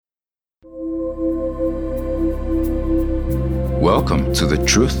Welcome to The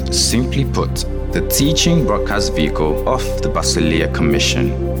Truth Simply Put, the teaching broadcast vehicle of the Basileia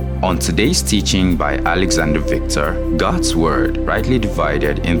Commission. On today's teaching by Alexander Victor, God's Word rightly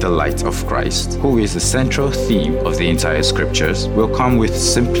divided in the light of Christ, who is the central theme of the entire scriptures, will come with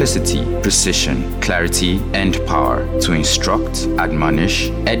simplicity, precision, clarity, and power to instruct,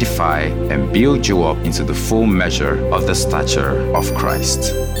 admonish, edify, and build you up into the full measure of the stature of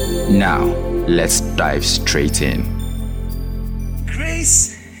Christ. Now, let's dive straight in.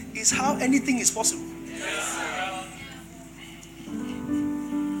 Grace is how anything is possible.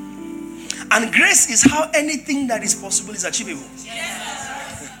 And grace is how anything that is possible is achievable.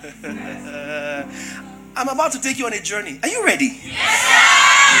 I'm about to take you on a journey. Are you ready?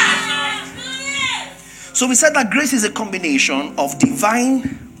 So we said that grace is a combination of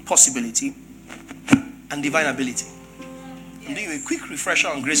divine possibility and divine ability. I'm doing a quick refresher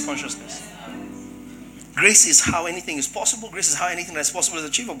on grace consciousness. Grace is how anything is possible. Grace is how anything that is possible is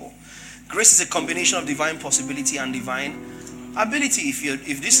achievable. Grace is a combination of divine possibility and divine ability.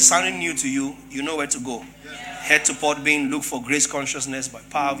 If this is sounding new to you, you know where to go. Head to Podbean, look for Grace Consciousness by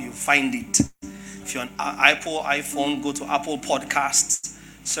Pav, you'll find it. If you're on iPhone, go to Apple Podcasts,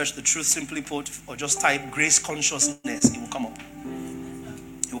 search The Truth Simply Put, or just type Grace Consciousness. It will come up.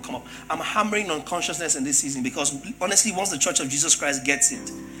 It will come up. I'm hammering on consciousness in this season because honestly, once the Church of Jesus Christ gets it,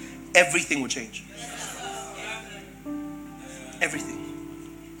 everything will change.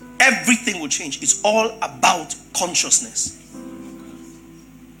 Everything will change. It's all about consciousness.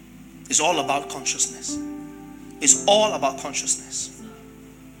 It's all about consciousness. It's all about consciousness.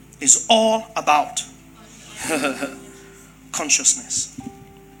 It's all about consciousness.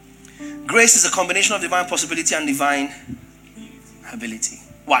 Grace is a combination of divine possibility and divine ability.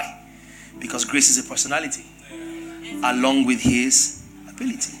 Why? Because grace is a personality along with his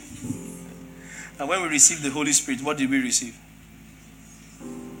ability. And when we received the Holy Spirit, what did we receive?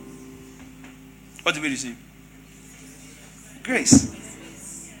 What did we receive?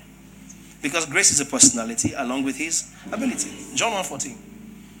 Grace. Because grace is a personality along with his ability. John 1:14.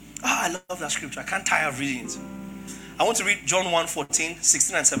 I love that scripture. I can't tire of reading it. I want to read John 1:14,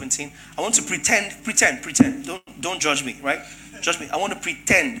 16 and 17. I want to pretend. Don't judge me, right? Judge me. I want to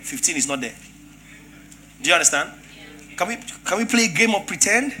pretend 15 is not there. Do you understand? Can we play a game of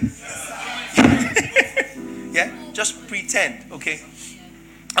pretend? Yeah? Just pretend, okay?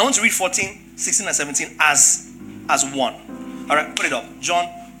 I want to read 14, 16 and 17 as one. All right, put it up. John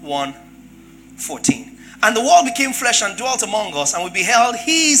 1:14. And the Word became flesh and dwelt among us, and we beheld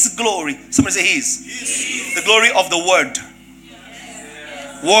his glory. Somebody say his. The glory of the Word.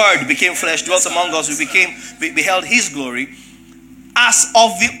 Word became flesh, dwelt among us. We beheld his glory as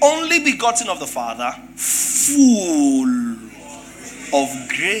of the only begotten of the Father, full of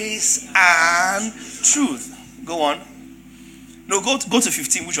grace and truth. Go on. No, go to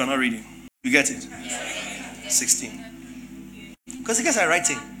 15, which we're not reading. You get it? 16. Because the guys are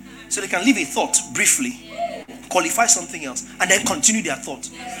writing, so they can leave a thought briefly, qualify something else, and then continue their thought.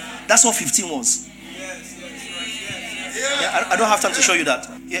 That's what 15 was. Yeah, I don't have time to show you that.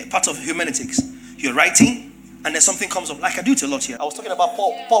 Yeah, part of hermeneutics. You're writing, and then something comes up. Like I do it a lot here. I was talking about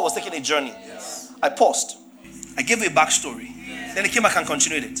Paul. Paul was taking a journey. I paused. I gave a backstory. Then he came back and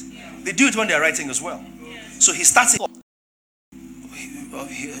continued it. They do it when they're writing as well. So he starts it.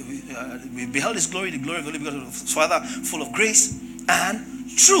 We beheld his glory, the glory of the only begotten of his Father, full of grace and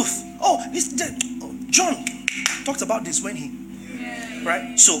truth. John talked about this when he,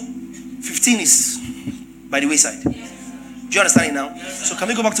 right? So 15 is by the wayside. Do you understand it now? So can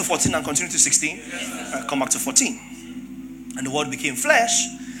we go back to 14 and continue to 16? Come back to 14. And the Word became flesh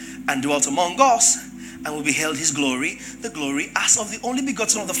and dwelt among us, and we beheld his glory, the glory as of the only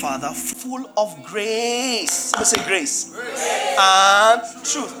begotten of the Father, full of grace. Let's say grace. And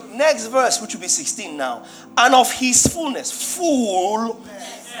truth. Next verse, which will be 16 now. And of his fullness, full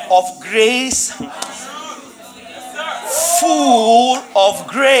of grace. Full of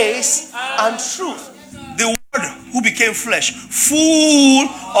grace and truth. The Word who became flesh, full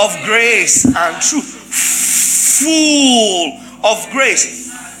of grace and truth. Full of grace.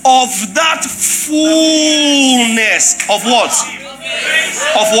 Of that fullness of what?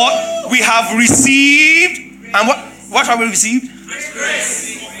 Of what? We have received. And what have we received? Grace.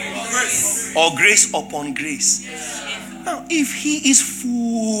 Or grace upon grace. Now, if he is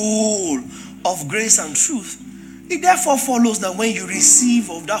full of grace and truth, it therefore follows that when you receive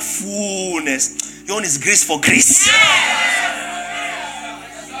of that fullness, your own is grace for grace.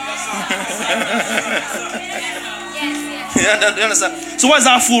 You understand? So what is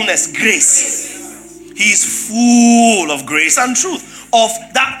our fullness? Grace. He is full of grace and truth. of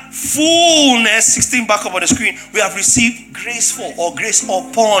that fullness, 16 back up on the screen, we have received grace for, or grace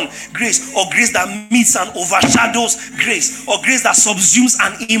upon grace, or grace that meets and overshadows grace, or grace that subsumes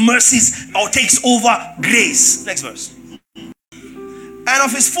and immerses or takes over grace. Next verse. And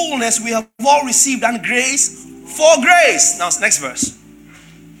of his fullness we have all received, and grace for grace. Now next verse.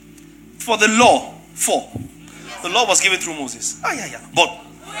 For the law, the law was given through Moses. But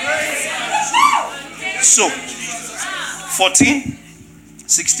so 14,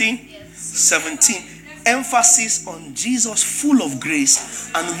 16, 17, emphasis on Jesus full of grace,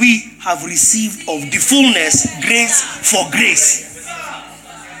 and we have received of the fullness, grace for grace.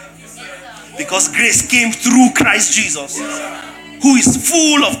 Because grace came through Christ Jesus, who is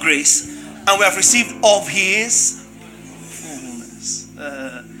full of grace, and we have received of his fullness.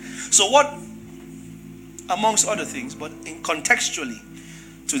 So what, amongst other things, but in contextually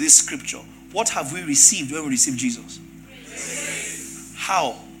to this scripture, what have we received when we received Jesus?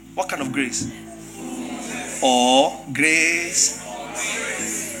 How? What kind of grace? Or grace?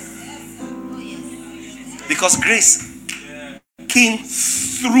 Because grace came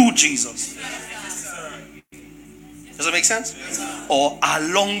through Jesus. Does that make sense? Or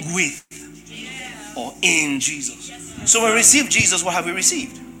along with, or in Jesus. So when we receive Jesus, what have we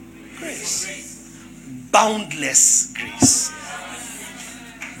received? Grace. Boundless grace.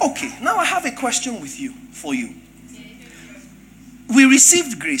 Okay, now I have a question for you. We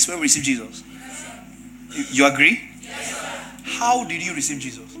received grace when we received Jesus. You agree? How did you receive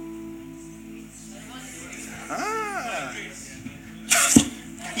Jesus?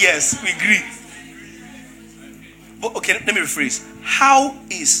 Yes, we agree. But okay, let me rephrase. How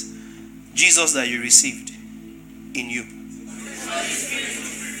is Jesus that you received in you?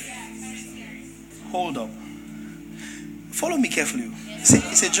 Hold up. Follow me carefully.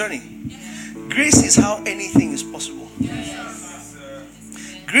 It's a journey. Grace is how anything is possible.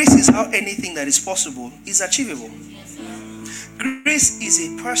 Grace is how anything that is possible is achievable. Grace is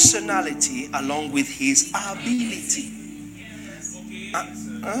a personality along with his ability.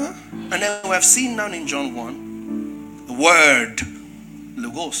 And then we have seen now in John 1, the Word,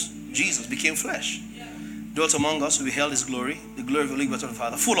 Logos, Jesus became flesh, dwelt among us, we beheld his glory, the glory of the only begotten of the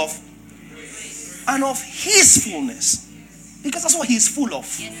Father, full of, and of his fullness. Because that's what he's full of.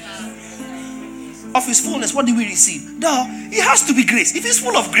 Of his fullness, what do we receive? Now, it has to be grace. If he's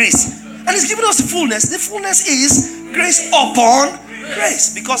full of grace, and he's giving us the fullness is grace upon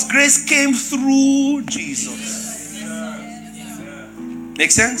grace. Because grace came through Jesus.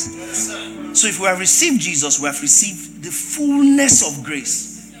 Make sense? So if we have received Jesus, we have received the fullness of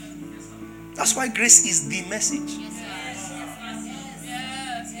grace. That's why grace is the message.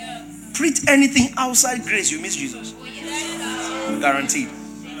 Preach anything outside grace, you miss Jesus. Guaranteed.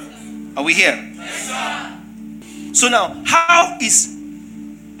 Are we here? So now, how is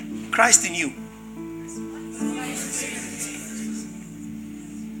Christ in you?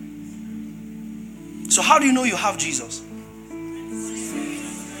 So how do you know you have Jesus?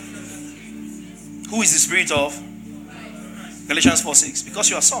 Who is the Spirit of? Galatians 4:6. Because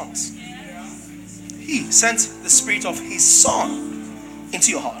you are sons. He sent the Spirit of his Son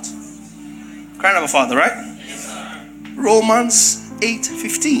into your heart. Crying out, Father, right? Romans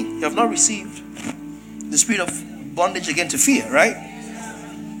 8:15. You have not received the spirit of bondage again to fear, right?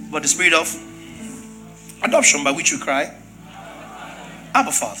 But the spirit of adoption, by which you cry,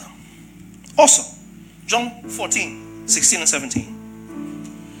 Abba, Father. Also, John 14:16 and 17.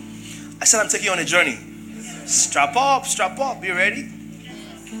 I said I'm taking you on a journey. Strap up, be ready?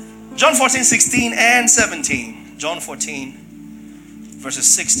 John 14:16 and 17. John 14 verses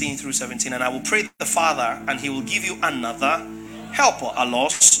 16 through 17. And I will pray the Father, and he will give you another helper,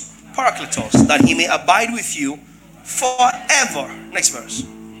 allos, Parakletos, that he may abide with you forever. Next verse.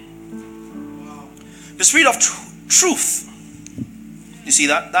 The Spirit of truth. You see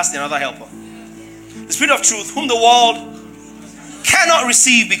that? That's the another helper. The Spirit of truth, whom the world cannot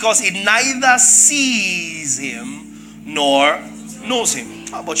receive because it neither sees him nor knows him.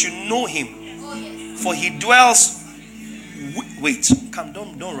 But you know him, for he dwells. Wait, come,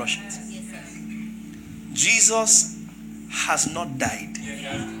 don't rush it. Jesus has not died.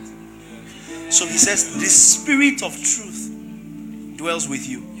 So he says, the Spirit of truth dwells with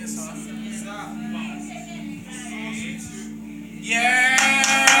you.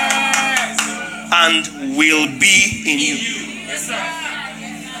 Yes. And will be in you.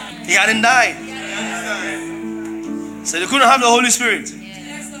 He hadn't died. So they couldn't have the Holy Spirit.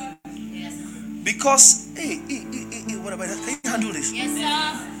 Because, what about that? Can you handle this? Yes,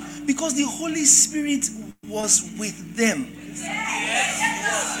 sir. Because the Holy Spirit was with them.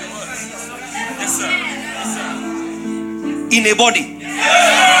 Yes, sir. In a body.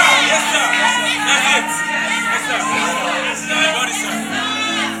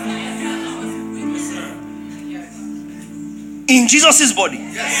 In Jesus' body.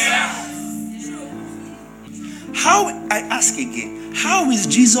 How, I ask again, how is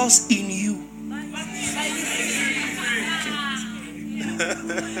Jesus in you?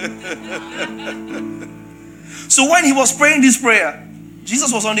 So when he was praying this prayer,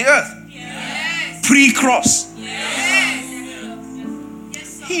 Jesus was on the earth. Yes. Pre-cross. Yes.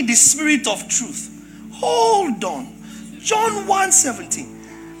 He, the Spirit of truth. Hold on. John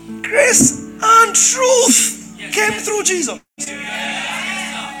 1:17. Grace and truth came through Jesus.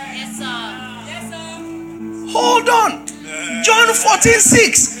 Yes, sir. Hold on. John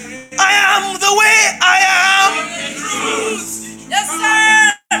 14:6. I am the way, I am the truth. Yes,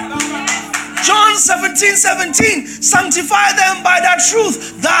 sir. John 17:17. Sanctify them by thy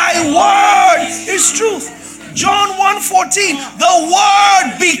truth. Thy word is truth. John 1:14. The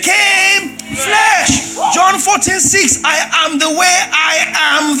word became flesh. John 14:6. I am the way, I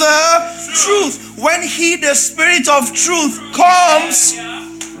am the truth. When he, the Spirit of truth, comes,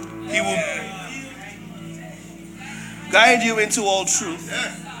 he will guide you into all truth.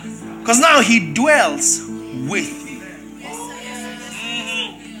 Because now he dwells with you.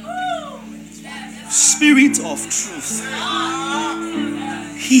 Spirit of truth.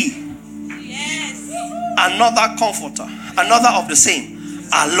 He, another comforter, another of the same,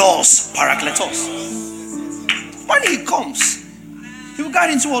 Allos Parakletos. When he comes, he will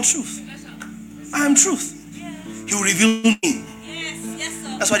guide into all truth. I am truth. He will reveal me.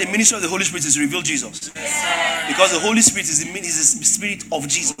 That's why the ministry of the Holy Spirit is to reveal Jesus. Because the Holy Spirit is the Spirit of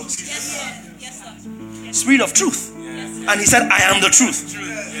Jesus. Spirit of truth. And he said, I am the truth.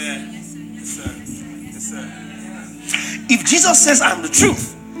 If Jesus says I am the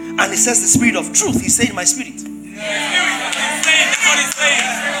truth, and he says the Spirit of truth, he's saying my spirit.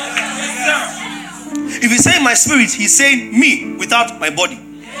 If he's saying my spirit, he's saying me without my body.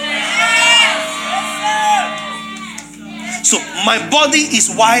 So my body is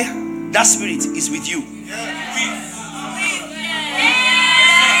why that spirit is with you.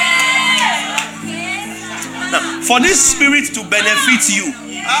 Now, for this spirit to benefit you,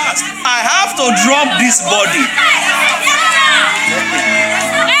 I have to drop this body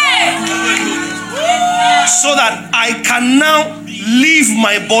so that I can now leave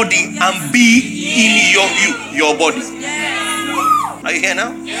my body and be in your body. Are you here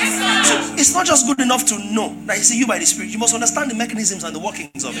now? So it's not just good enough to know that he's in you by the Spirit. You must understand the mechanisms and the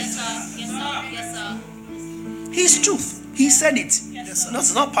workings of it. Yes, sir. He's truth. He said it. Yes,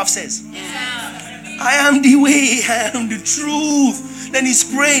 it's not Puff says. I am the way, I am the truth. Then he's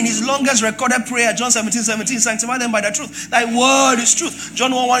praying his longest recorded prayer, John 17:17. Sanctify them by the truth. Thy word is truth.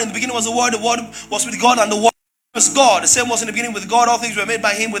 John 1:1. In the beginning was the word was with God, and the word was God. The same was in the beginning with God. All things were made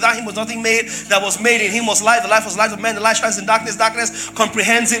by him. Without him was nothing made that was made. In him was life. The life was light of men. The light shines in darkness. Darkness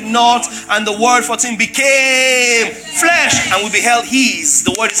comprehends it not. And the word 14 became flesh, and we beheld his.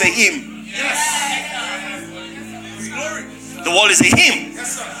 The word is a him. Yes. The word is a him.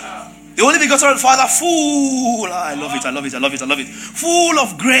 Yes, sir. The only begotten of the Father, full, I love it, full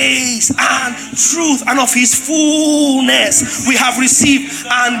of grace and truth, and of his fullness we have received,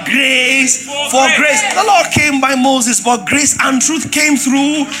 and grace for grace. The Lord came by Moses, but grace and truth came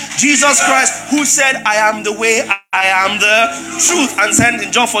through Jesus Christ, who said, I am the way, I am the truth. And then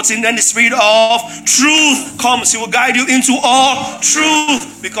in John 14, then the Spirit of truth comes. He will guide you into all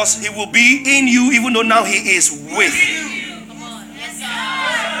truth, because he will be in you, even though now he is with you.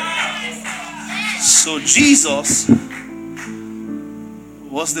 So Jesus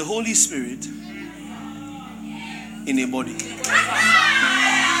was the Holy Spirit in a body.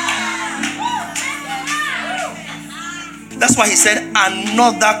 That's why he said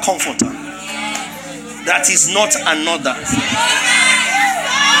another comforter. That is not another.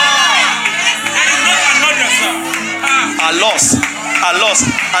 Allos,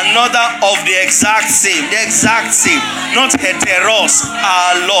 another of the exact same, not heteros,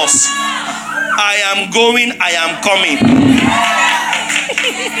 allos. I am going, I am coming.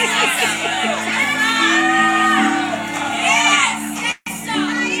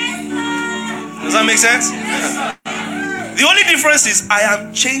 Does that make sense? The only difference is I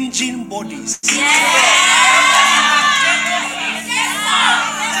am changing bodies.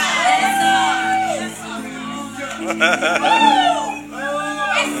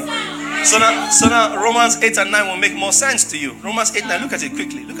 So now Romans 8 and 9 will make more sense to you. Romans 8 and 9, look at it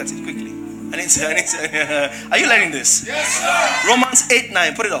quickly. I need to, are you learning this? Yes, sir. Romans 8,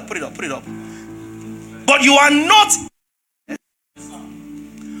 9. Put it up. But you are not,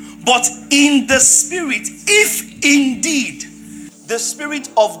 but in the Spirit, if indeed the Spirit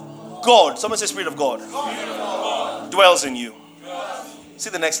of God, someone say Spirit of God, dwells in you. See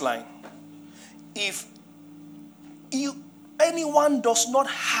the next line. If anyone does not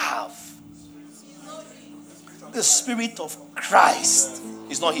have the Spirit of Christ,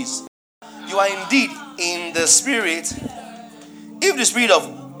 it's not his. You are indeed in the Spirit if the Spirit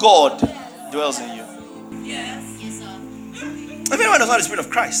of God dwells in you. If anyone does not have the Spirit of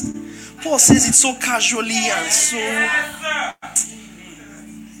Christ, Paul says it so casually and so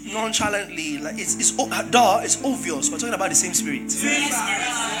nonchalantly, like it's obvious. We're talking about the same Spirit.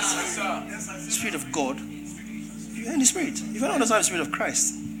 Spirit of God. You're in the Spirit. If anyone doesn't have the Spirit of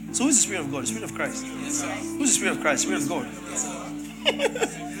Christ, so who's the Spirit of God? The Spirit of Christ. Who's the Spirit of Christ? The Spirit of God.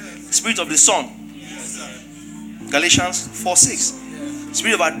 Spirit of the Son. Galatians 4:6.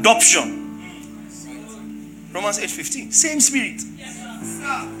 Spirit of adoption. Romans 8:15. Same Spirit.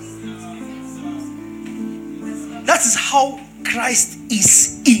 That is how Christ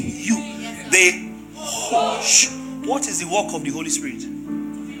is in you. What is the work of the Holy Spirit?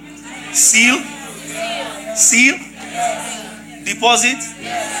 Seal. Deposit.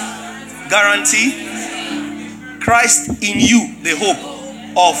 Guarantee. Christ in you, the hope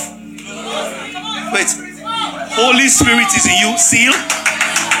of. Holy Spirit is in you. Seal.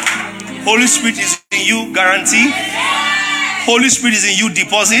 Holy Spirit is in you. Guarantee. Holy Spirit is in you.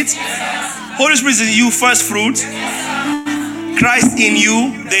 Deposit. Holy Spirit is in you. First fruit. Christ in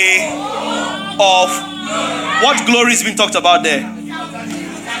you, the of. What glory is being talked about there?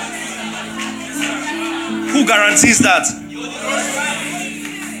 Who guarantees that?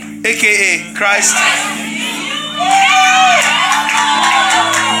 AKA Christ.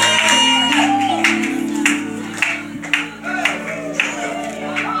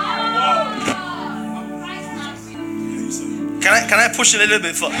 Can I push a little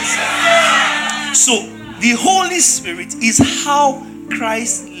bit further? So the Holy Spirit is how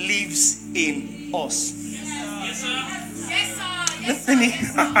Christ lives in us. Let me.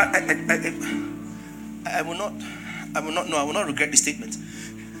 I will not regret the statement.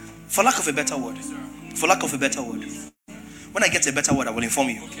 For lack of a better word. When I get a better word, I will inform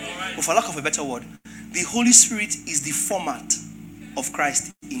you. But for lack of a better word, the Holy Spirit is the format of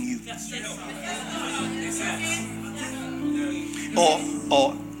Christ in you.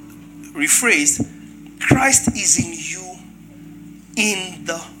 Or rephrased, Christ is in you in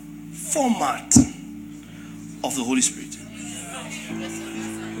the format of the Holy Spirit.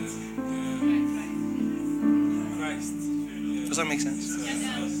 Does that make sense?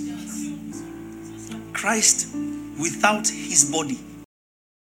 Christ without his body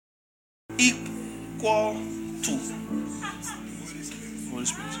equal to Holy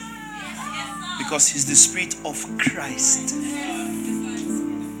Spirit. Because he's the Spirit of Christ.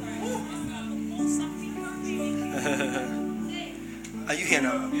 Are you here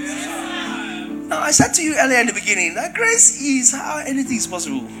now? Now, I said to you earlier in the beginning that grace is how anything is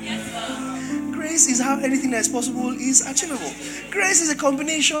possible. Grace is how anything that is possible is achievable. Grace is a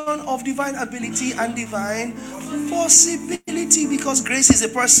combination of divine ability and divine possibility, because grace is a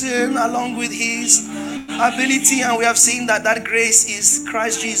person along with his ability, and we have seen that grace is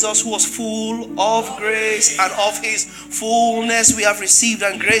Christ Jesus, who was full of grace, and of his fullness we have received,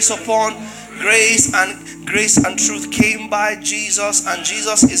 and grace upon grace and truth came by Jesus, and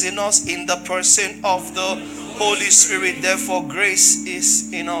Jesus is in us in the person of the Holy Spirit. Therefore, grace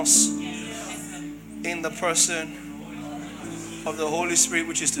is in us in the person of the Holy Spirit,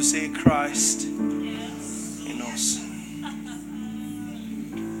 which is to say Christ in us.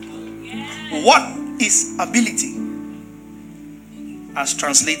 What is ability as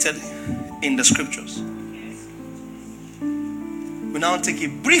translated in the scriptures? We now take a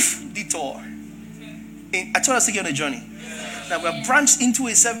brief detour. I told us to get on a journey. Now we're branched into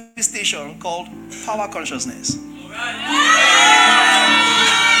a service station called Power Consciousness.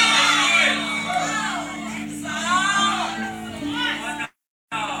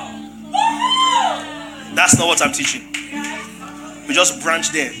 That's not what I'm teaching. We just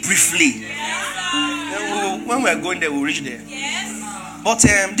branch there briefly. When we're going there, we'll reach there. But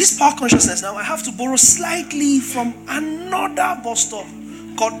this power consciousness, now I have to borrow slightly from another bus stop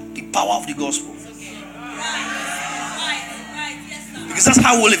called the power of the gospel. Because that's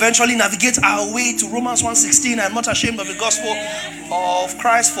how we'll eventually navigate our way to Romans 1:16. I'm not ashamed of the gospel of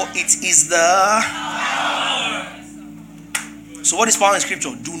Christ, for it is the... So what is power in scripture?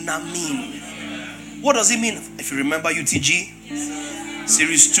 Dunamin. What does it mean? If you remember UTG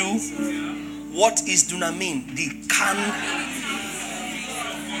series 2, what is dunamin? The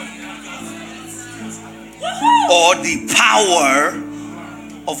or the power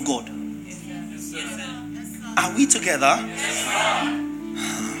of God. Are we together?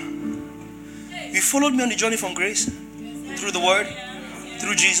 You followed me on the journey from grace, through the word,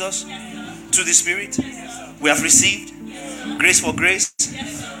 through Jesus, through the Spirit. We have received grace for grace.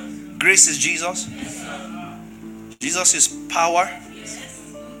 Grace is Jesus. Jesus is power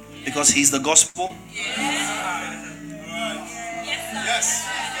because he's the gospel.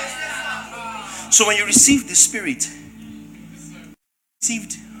 So when you receive the Spirit, you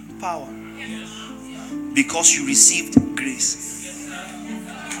received power because you received grace.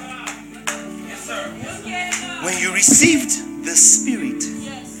 When you received the Spirit,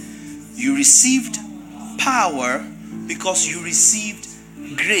 you received power because you received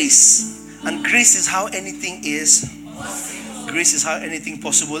grace. And grace is how anything is. Grace is how anything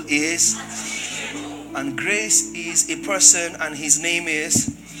possible is. And grace is a person, and his name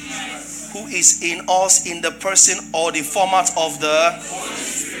is, who is in us in the person or the format of the Holy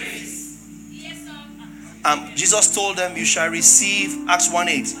Spirit. Jesus told them, you shall receive, Acts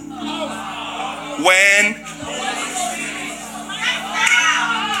 1:8. When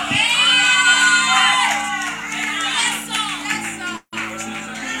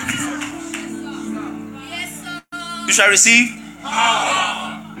you shall receive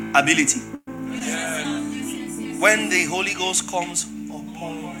ability. When the Holy Ghost comes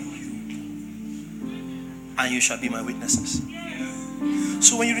upon you, and you shall be my witnesses.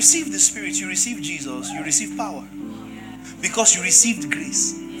 So when you receive the Spirit, you receive Jesus, you receive power. Because you received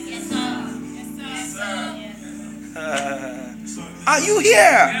grace. Are you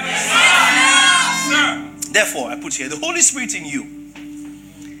here? Therefore, I put here, the Holy Spirit in you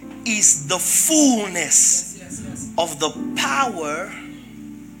is the fullness of the power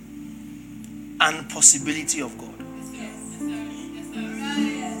and possibility of God.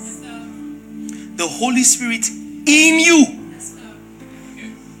 The Holy Spirit in you.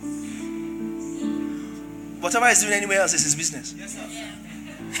 Whatever is doing anywhere else is his business.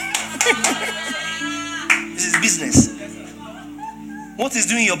 This is business. What is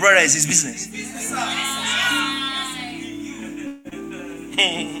doing your brother is his business.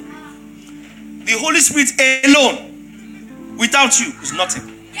 The Holy Spirit alone, without you, is nothing.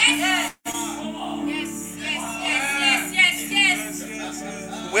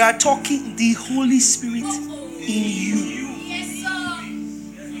 We are talking the Holy Spirit in you.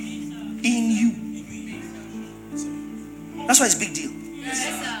 In you. That's why it's a big deal.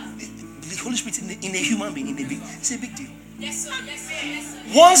 The Holy Spirit in a human being, it's a big deal.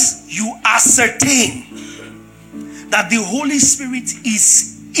 Once you ascertain that the Holy Spirit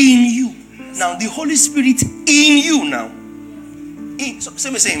is in you, now the Holy Spirit in you now. So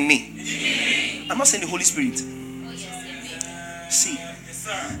saying me. I'm not saying the Holy Spirit. See,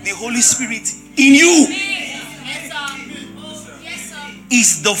 the Holy Spirit in you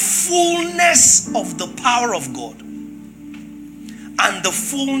is the fullness of the power of God and the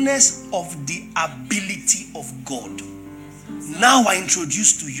fullness of the ability of God. Now I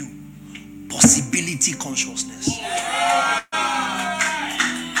introduce to you possibility consciousness.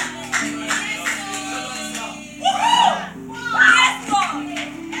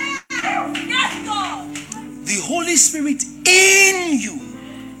 The Holy Spirit in you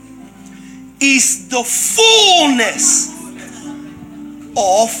is the fullness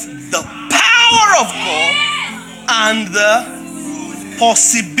of the power of God and the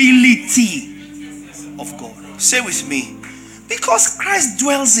possibility of God. Say with me, because Christ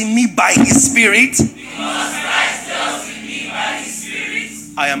dwells in me by his Spirit,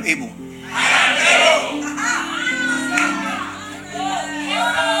 I am able.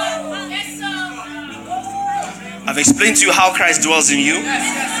 I've explained to you how Christ dwells in you.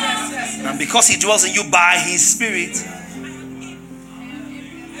 And because he dwells in you by his Spirit.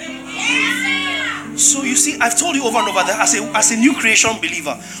 So you see, I've told you over and over that as a new creation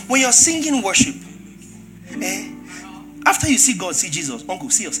believer, when you're singing worship, after you see God, see Jesus, uncle,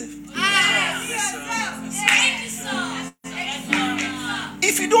 see yourself.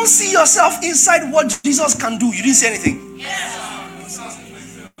 If you don't see yourself inside what Jesus can do, you didn't see anything.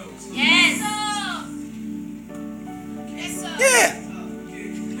 Yeah.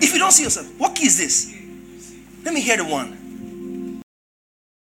 If you don't see yourself, what key is this? Let me hear the one.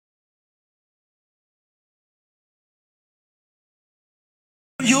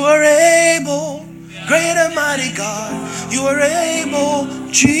 You are able, great and mighty God. You are able,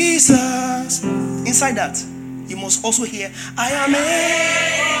 Jesus. Inside that, you must also hear, I am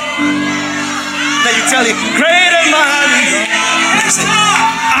able. Then you tell him, great and mighty God. Then you say,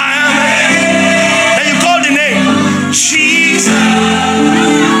 I am able. Then you call the name, Jesus.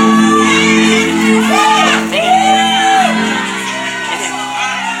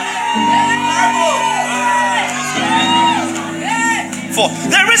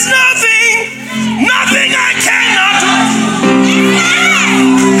 is nothing I cannot do.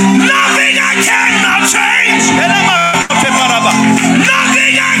 Nothing I cannot change.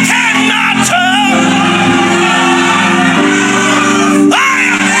 Nothing I cannot turn.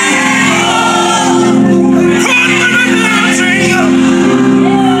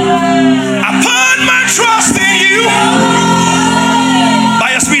 I put my trust in you.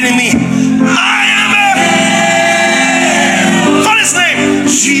 By your spirit in me. I am a. Call his name.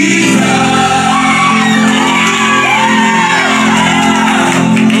 Jesus.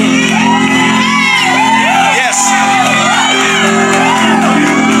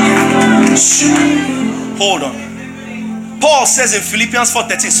 Hold on. Paul says in Philippians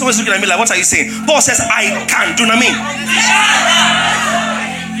 4:13, someone's looking at me like, what are you saying? Paul says, I can. Do you know what I mean?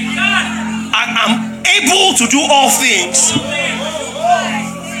 I am able to do all things.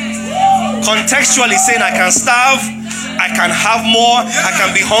 Contextually saying, I can starve, I can have more, I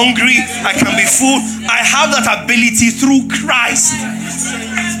can be hungry, I can be full. I have that ability through Christ.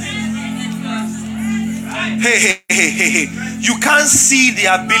 Hey. You can't see the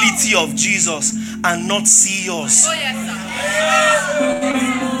ability of Jesus and not see yours.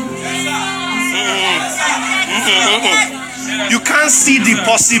 You can't see the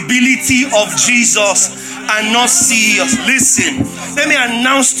possibility of Jesus and not see yours. Listen, let me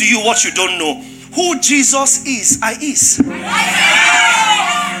announce to you what you don't know. Who Jesus is, I is.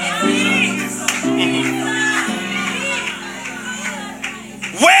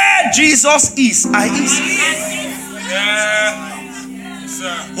 Where Jesus is, I is.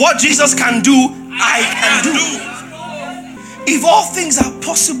 What Jesus can do, I can do. If all things are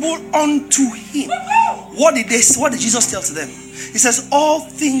possible unto him, what did Jesus tell to them? He says, all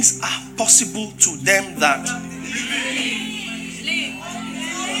things are possible to them that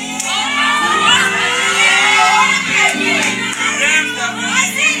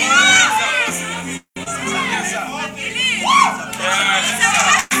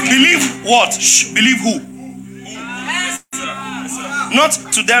believe. What? Believe who? Not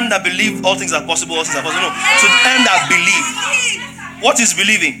to them that believe all things are possible, all things are possible. No, to them that believe. What is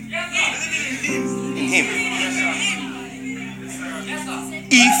believing? In him.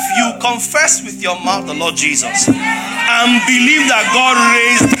 If you confess with your mouth the Lord Jesus and believe that God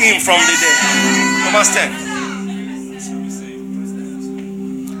raised him from the dead. Romans 10.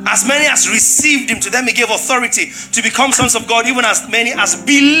 As many as received him, to them he gave authority to become sons of God, even as many as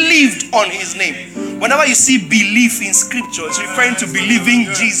believed on his name. Whenever you see belief in scripture, it's referring to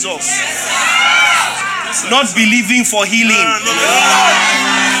believing Jesus. Not believing for healing.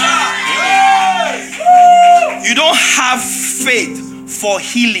 You don't have faith for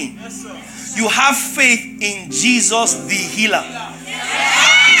healing. You have faith in Jesus the healer.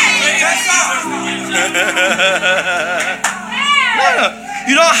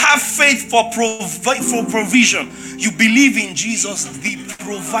 You don't have faith for provision. You believe in Jesus the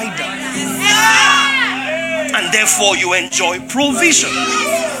provider. And therefore you enjoy provision.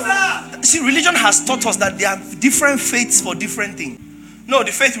 See, religion has taught us that there are different faiths for different things. No,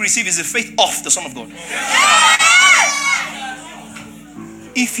 the faith we receive is the faith of the Son of God.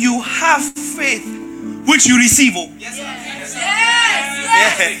 If you have faith, which you receive, you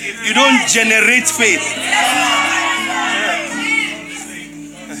don't generate faith.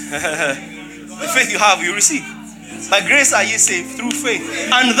 The faith you have, you receive. By grace are ye saved through faith.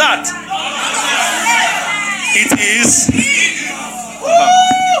 And that it is.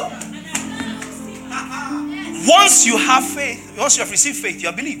 Once you have faith, once you have received faith, you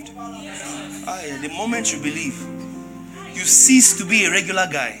are believed. The moment you believe, you cease to be a regular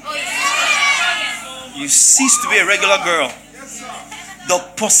guy. You cease to be a regular girl. The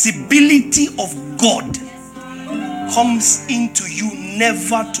possibility of God comes into you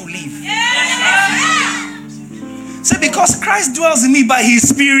never to leave. Say, because Christ dwells in me by his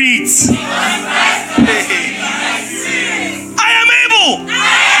spirit, I am able.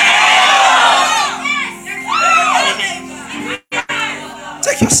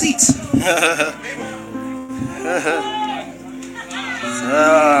 Take your seat.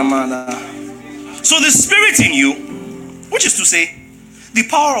 So the spirit in you, which is to say, the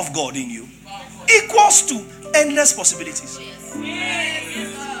power of God in you, equals to endless possibilities.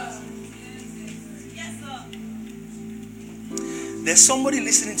 There's somebody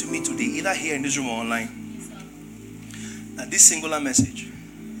listening to me today, either here in this room or online, that this singular message,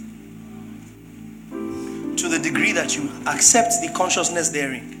 to the degree that you accept the consciousness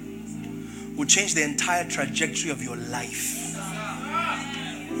therein, will change the entire trajectory of your life.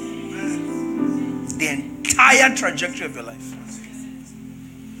 The entire trajectory of your life.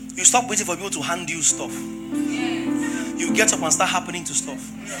 You stop waiting for people to hand you stuff. you get up and start happening to stuff.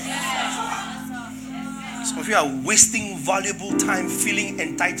 Some of you are wasting valuable time feeling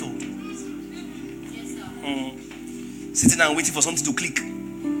entitled. Sitting and waiting for something to click.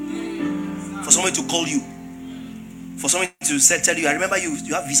 For someone to call you. For someone to tell you, I remember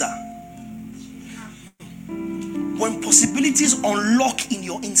you have visa. When possibilities unlock in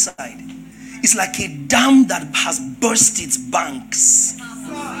your inside, it's like a dam that has burst its banks.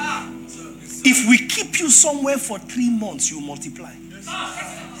 If we keep you somewhere for 3 months, you multiply.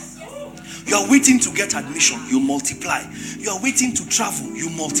 You are waiting to get admission, you multiply. You are waiting to travel, you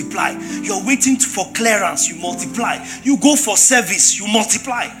multiply. You are waiting for clearance, you multiply. You go for service, you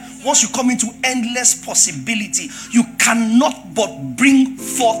multiply. Once you come into endless possibility, you cannot but bring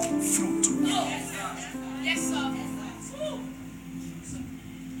forth fruit.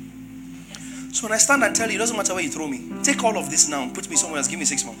 So when I stand and tell you, it doesn't matter where you throw me. Take all of this now and put me somewhere else. Give me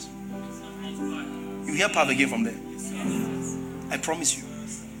 6 months. You hear power again from there. I promise you.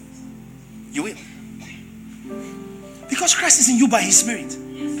 You will. Because Christ is in you by his Spirit.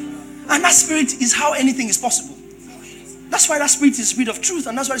 And that Spirit is how anything is possible. That's why that Spirit is the Spirit of truth.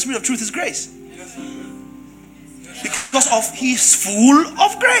 And that's why the Spirit of truth is grace. Because of he is full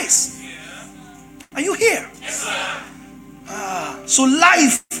of grace. Are you here? So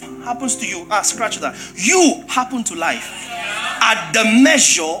life happens to you. Scratch that. You happen to life at the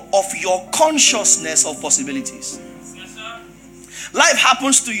measure of your consciousness of possibilities. Life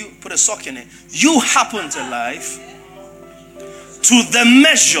happens to you. Put a sock in it. You happen to life to the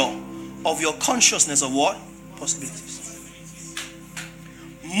measure of your consciousness of what? Possibilities.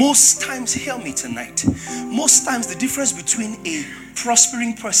 Most times, hear me tonight. Most times the difference between a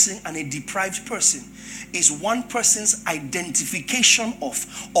prospering person and a deprived person is one person's identification of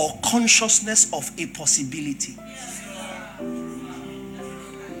or consciousness of a possibility.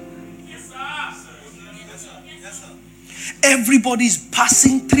 Everybody's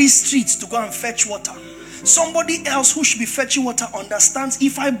passing 3 streets to go and fetch water. Somebody else who should be fetching water understands,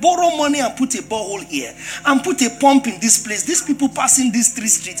 if I borrow money and put a borehole here and put a pump in this place, these people passing these 3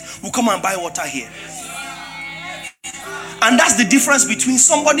 streets will come and buy water here. And that's the difference between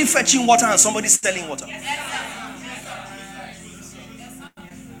somebody fetching water and somebody selling water.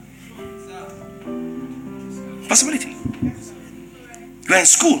 Possibility. You're in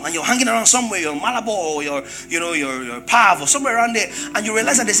school and you're hanging around somewhere, you're Malabo or you're Pav or somewhere around there, and you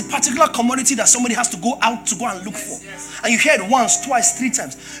realize that there's a particular commodity that somebody has to go out to go and look for. And you hear it once, twice, 3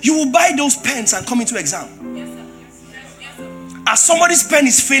 times. You will buy those pens and come into exam. As somebody's pen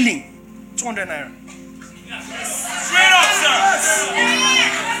is failing, 200 naira. Straight up, sir.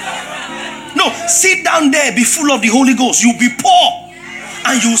 No, sit down there, be full of the Holy Ghost. You'll be poor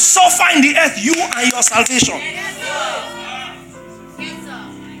and you suffer in the earth, you and your salvation.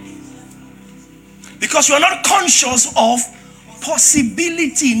 Because you are not conscious of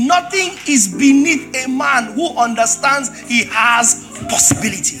possibility. Nothing is beneath a man who understands he has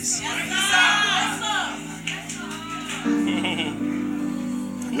possibilities.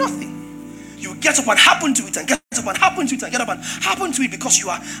 Nothing. You get up and happen to it and get up and happen to it and get up and happen to it because you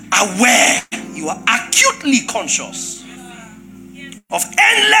are aware. You are acutely conscious of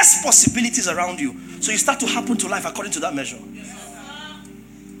endless possibilities around you. So you start to happen to life according to that measure.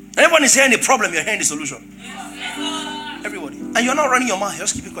 Everyone is hearing the problem, you're hearing the solution. Everybody. And you're not running your mouth, you're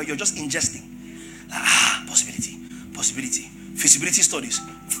just keeping quiet, you're just ingesting. Possibility. Feasibility studies,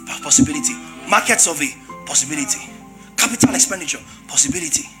 possibility. Market survey, possibility. Capital expenditure,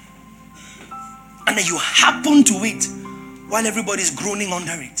 possibility. And then you happen to it while everybody's groaning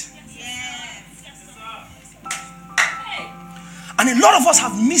under it. And a lot of us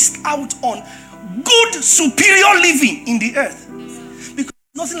have missed out on good, superior living in the earth.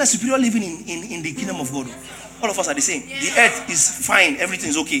 Nothing like superior living in the kingdom of God. All of us are the same. The earth is fine.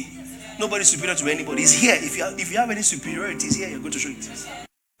 Everything's okay. Nobody's superior to anybody. It's here. If you have any superiority, it's here. You're going to show it.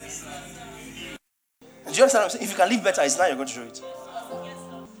 And do you understand what I'm saying? If you can live better, it's now you're going to show it.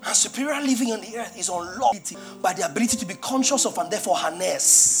 And superior living on the earth is unlocked by the ability to be conscious of and therefore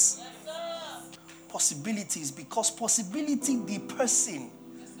harness possibilities. Because possibility, the person,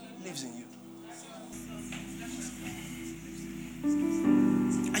 lives in you.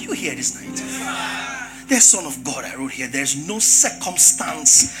 Are you here this night? The Son of God, I wrote here, there's no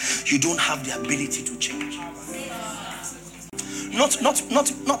circumstance you don't have the ability to change. Not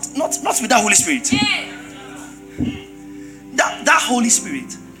with that Holy Spirit.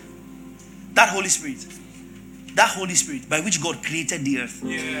 That Holy Spirit by which God created the earth.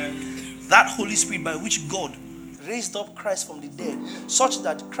 That Holy Spirit by which God raised up Christ from the dead, such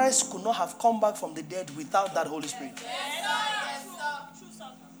that Christ could not have come back from the dead without that Holy Spirit.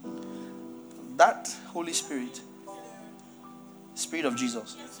 That Holy Spirit Spirit of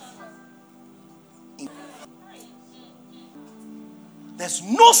Jesus. There's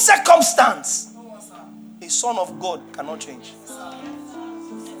no circumstance a son of God cannot change.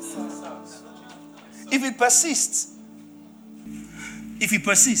 If it persists,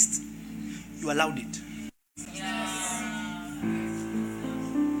 you allowed it.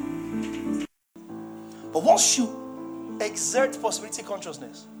 But once you exert possibility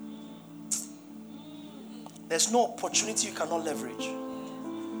consciousness, there's no opportunity you cannot leverage.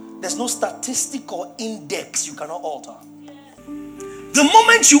 There's no statistic or index you cannot alter. The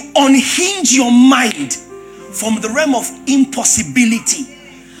moment you unhinge your mind from the realm of impossibility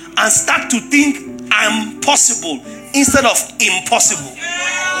and start to think I'm possible instead of impossible,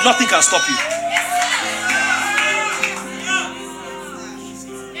 nothing can stop you.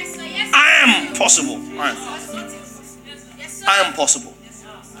 I am possible. I am possible.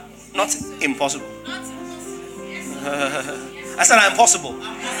 Not impossible. I said I am possible.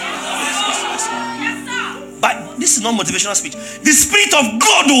 But this is not motivational speech. The Spirit of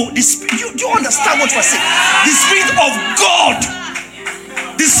God, do you understand what we're saying? The Spirit of God.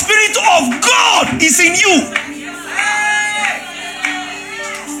 The Spirit of God is in you.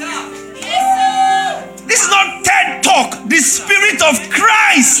 This is not TED Talk. The Spirit of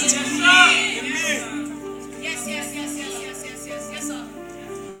Christ.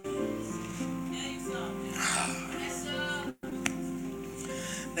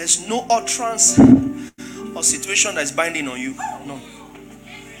 There's no utterance or situation that is binding on you. No.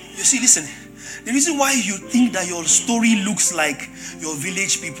 You see, listen. The reason why you think that your story looks like your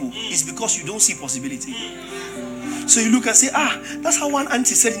village people is because you don't see possibility. So you look and say, that's how one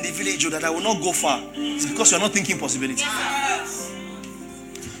auntie said in the village that I will not go far. It's because you're not thinking possibility.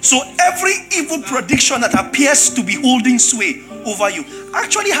 So every evil prediction that appears to be holding sway over you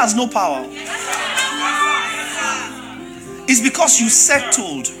actually has no power. It's because you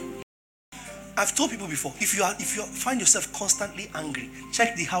settled. I've told people before, if you find yourself constantly angry,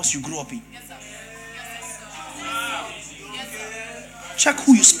 check the house you grew up in. Check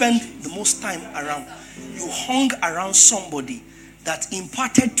who you spend the most time around. You hung around somebody that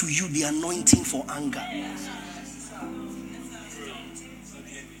imparted to you the anointing for anger.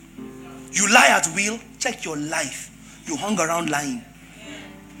 You lie at will, check your life. You hung around lying.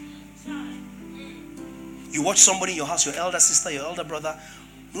 You watch somebody in your house, your elder sister, your elder brother.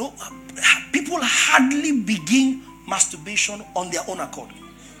 People hardly begin masturbation on their own accord.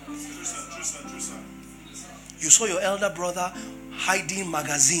 You saw your elder brother hiding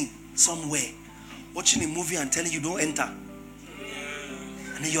magazine somewhere, watching a movie and telling you don't enter.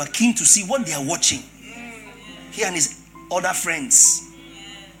 And then you are keen to see what they are watching. He and his other friends.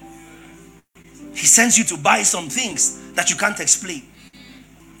 He sends you to buy some things that you can't explain.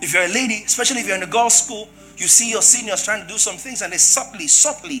 If you're a lady, especially if you're in a girls' school, you see your seniors trying to do some things and they subtly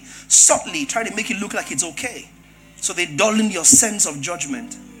try to make it look like it's okay. So they dull in your sense of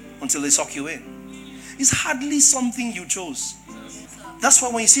judgment until they suck you in. It's hardly something you chose. That's why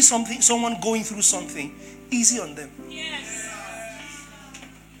when you see someone going through something, easy on them.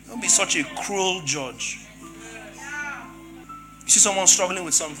 Don't be such a cruel judge. You see someone struggling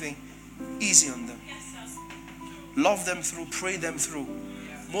with something, easy on them. Love them through, pray them through.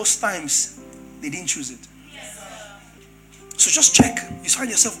 Most times, they didn't choose it. So just check. You find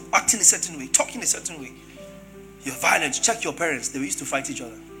yourself acting a certain way, talking a certain way. You're violent. Check your parents. They used to fight each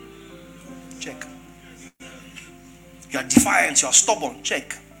other. Check. You are defiant. You are stubborn.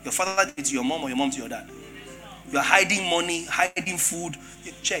 Check. Your father did it to your mom or your mom to your dad. You are hiding money, hiding food.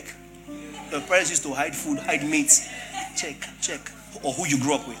 Check. Your parents used to hide food, hide mates. Check. Or who you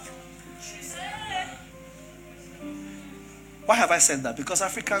grew up with. Why have I said that? Because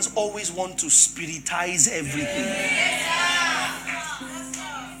Africans always want to spiritize everything.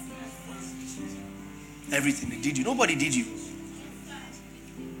 Everything. They did you. Nobody did you.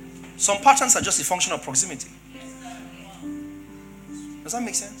 Some patterns are just a function of proximity. Does that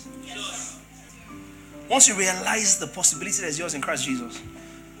make sense? Once you realize the possibility that is yours in Christ Jesus,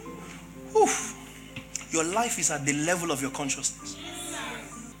 your life is at the level of your consciousness.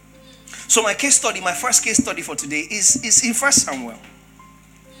 So my first case study for today is in 1 Samuel.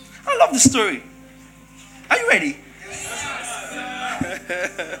 I love the story. Are you ready?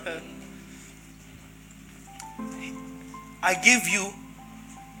 I gave you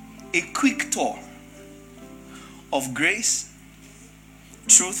a quick tour of grace,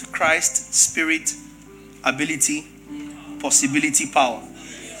 truth, Christ, spirit, ability, possibility, power.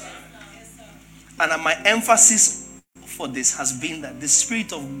 And my emphasis for this has been that the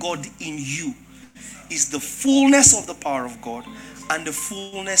Spirit of God in you is the fullness of the power of God and the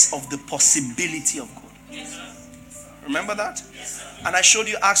fullness of the possibility of God. Remember that? And I showed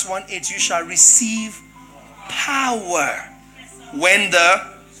you Acts 1:8. You shall receive power when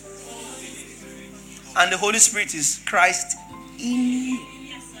and the Holy Spirit is Christ in you.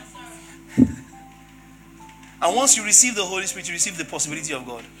 And once you receive the Holy Spirit, you receive the possibility of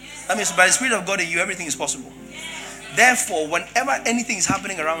God. That means by the Spirit of God in you, everything is possible. Therefore, whenever anything is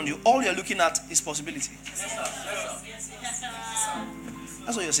happening around you, all you're looking at is possibility.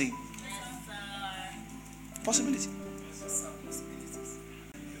 That's what you're saying. Possibility.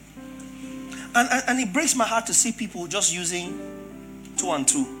 And it breaks my heart to see people just using 2 and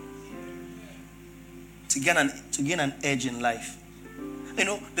 2 to gain an edge in life. You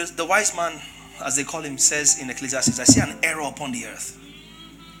know, the wise man, as they call him, says in Ecclesiastes, I see an error upon the earth.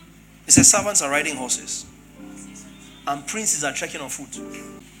 It says servants are riding horses and princes are trekking on foot.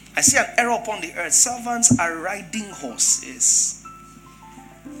 I see an error upon the earth. Servants are riding horses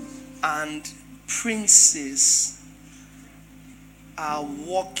and princes are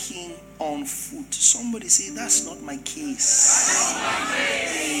walking on foot. Somebody say, that's not my case.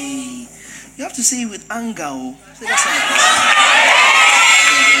 Hey. You have to say it with anger. Say, that's not my case.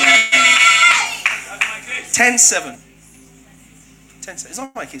 10:7. 10:7. It's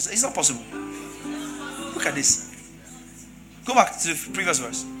not my case. It's not possible. Look at this. Go back to the previous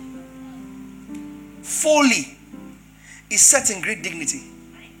verse. Folly is set in great dignity,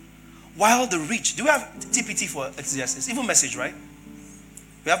 while the rich. Do we have TPT for Ecclesiastes? Even Message, right?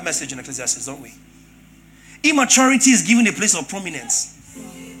 We have Message in Ecclesiastes, don't we? Immaturity is given a place of prominence,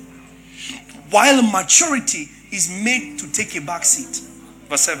 while maturity is made to take a back seat.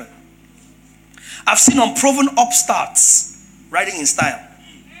 Verse 7. I've seen unproven upstarts riding in style,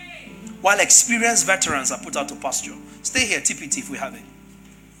 while experienced veterans are put out to pasture. Stay here, TPT, if we have it.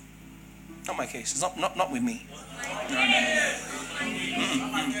 Not my case. It's not with me.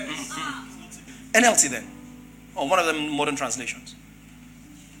 NLT then. Or one of them modern translations.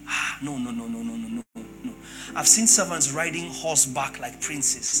 No. I've seen servants riding horseback like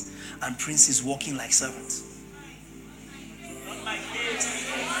princes and princes walking like servants.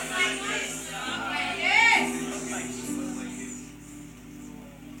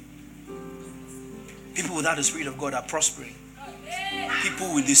 People without the Spirit of God are prospering.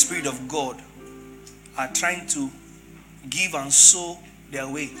 People with the Spirit of God are trying to give and sow their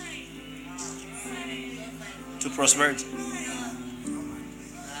way to prosperity.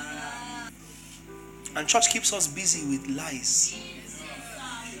 And church keeps us busy with lies.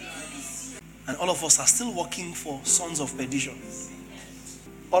 And all of us are still working for sons of perdition.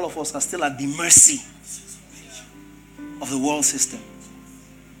 All of us are still at the mercy of the world system.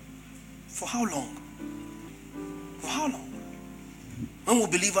 For how long? For how long? When will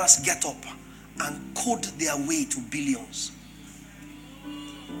believers get up and code their way to billions?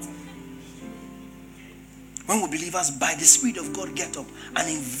 When will believers by the Spirit of God get up and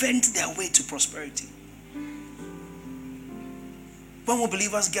invent their way to prosperity? When will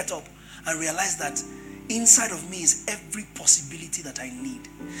believers get up and realize that inside of me is every possibility that I need?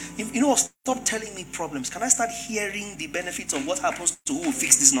 You know, stop telling me problems. Can I start hearing the benefits of what happens to who will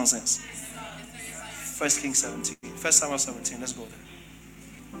fix this nonsense? 1 Kings 17. 1 Samuel 17. Let's go there.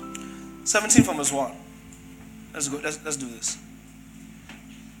 17 from verse 1. Let's go. Let's do this.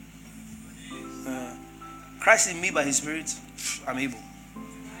 Christ in me by his Spirit, I'm able.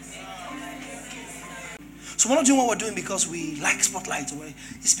 So we're not doing what we're doing because we like spotlight.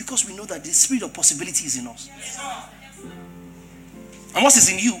 It's because we know that the spirit of possibility is in us. And once it's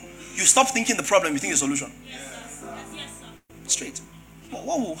in you, you stop thinking the problem, you think the solution. Straight.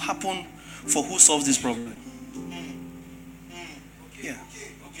 What will happen for who solves this problem? Yeah.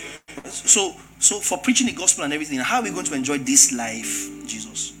 So for preaching the gospel and everything, how are we going to enjoy this life,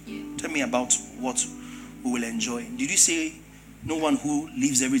 Jesus? Tell me about what we will enjoy. Did you say no one who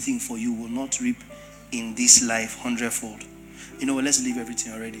leaves everything for you will not reap in this life 100-fold? You know what? Let's leave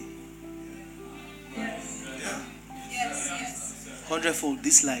everything already. Yeah. 100-fold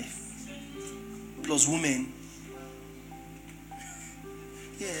this life plus women.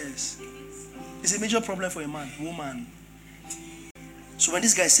 Yes, it's a major problem for a man. Woman. So when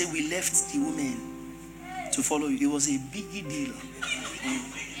this guy said we left the women to follow you, it was a big deal.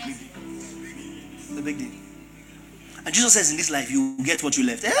 The big deal. And Jesus says in this life you get what you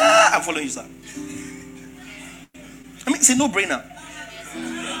left. I'm following you, sir. I mean, it's a no-brainer.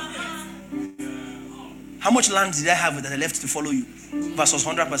 How much land did I have that I left to follow you? Versus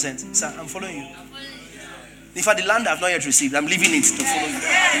 100%. Sir, I'm following you. In fact, the land I've not yet received, I'm leaving it to follow you.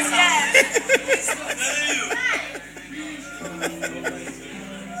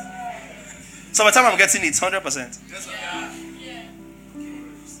 So by the time I'm getting it, it's 100%.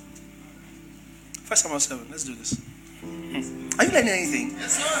 1 Samuel 7. Let's do this. Are you learning anything?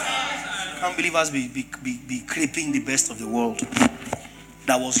 Can't believers be creeping the best of the world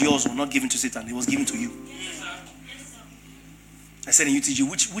that was yours or not given to Satan. It was given to you. I said in UTG,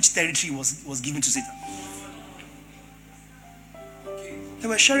 which territory was given to Satan? They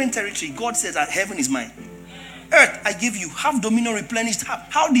were sharing territory. God said that heaven is mine. Earth, I give you. Have dominion, replenished.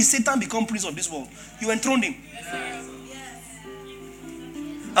 How did Satan become prince of this world? You enthroned him.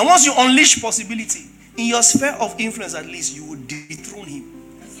 And once you unleash possibility, in your sphere of influence at least, you would dethrone him.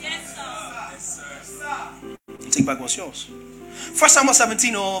 Take back what's yours. 1 Samuel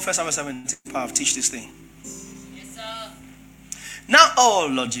 17, 1 Samuel 17. I'll teach this thing. Yes, sir. Now, oh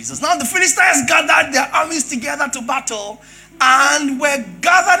Lord Jesus. Now the Philistines gathered their armies together to battle and were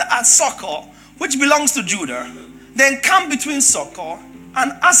gathered at Socoh, which belongs to Judah. Then camped between Socoh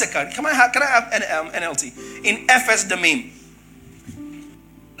and Azekah. Can I have NLT? In Ephes Dammim.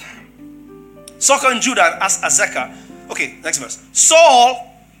 Socoh in Judah and Azekah. Okay, next verse. Saul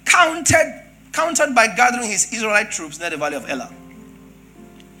countered by gathering his Israelite troops near the valley of Elah.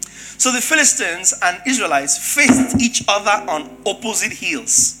 So the Philistines and Israelites faced each other on opposite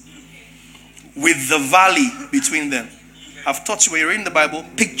hills with the valley between them. I've taught you when you're reading the Bible,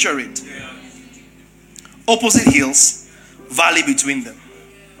 picture it. Opposite hills, valley between them.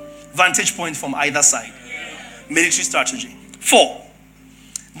 Vantage point from either side. Military strategy. 4.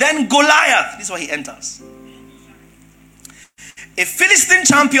 Then Goliath, this is where he enters. A Philistine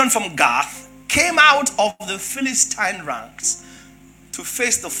champion from Gath came out of the Philistine ranks to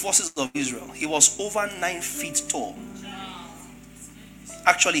face the forces of Israel. He was over 9 feet tall.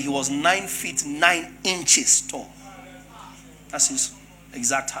 Actually, he was 9 feet 9 inches tall. That's his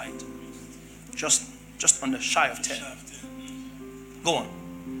exact height. Just under shy of 10. Go on.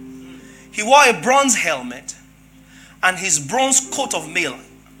 He wore a bronze helmet, and his bronze coat of mail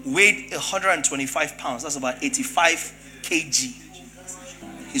weighed 125 pounds. That's about 85 kg.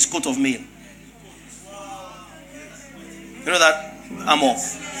 His coat of mail. You know that? Armor.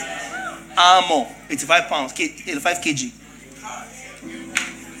 85 pounds. 85 kg.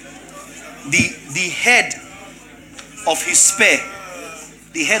 The head of his spear.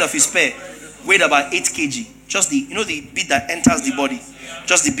 The head of his spear weighed about 8 kg. Just the bit that enters the body.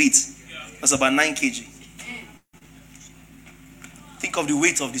 Just the bit. That's about 9 kg. Think of the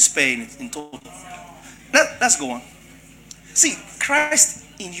weight of the spear in total. Let's go on. See, Christ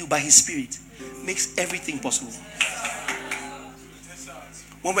in you by his Spirit makes everything possible.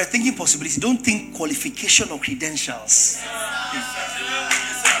 When we're thinking possibility, don't think qualification or credentials.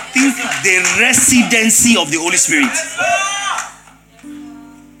 Think the residency of the Holy Spirit.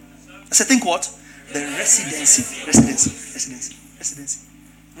 I said, think what? The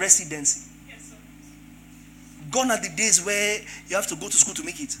residency. Gone are the days where you have to go to school to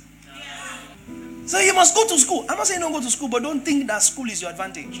make it. So you must go to school. I'm not saying don't go to school, but don't think that school is your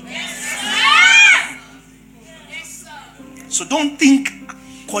advantage. So don't think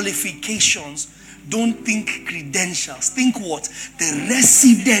qualifications. Don't think credentials. Think what? The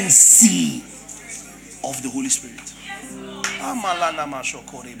residency of the Holy Spirit.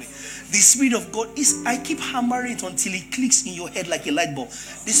 The Spirit of God is, I keep hammering it until it clicks in your head like a light bulb.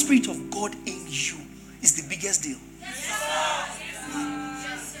 The Spirit of God in you is the biggest deal.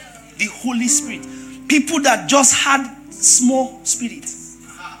 The Holy Spirit. People that just had small spirit.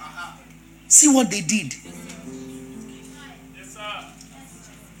 See what they did.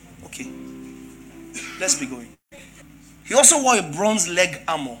 Okay. Let's be going. He also wore a bronze leg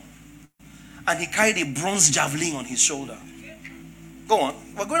armor. And he carried a bronze javelin on his shoulder. Go on.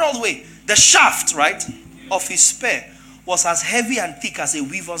 We're going all the way. The shaft, right, of his spear was as heavy and thick as a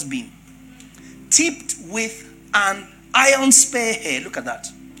weaver's beam, tipped with an iron spear head. Look at that.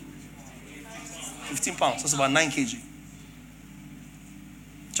 15 pounds. That's about 9 kg.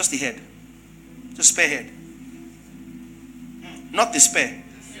 Just the head. Just spear head. Not the spear.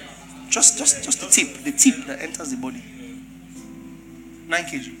 Just the tip. The tip that enters the body. 9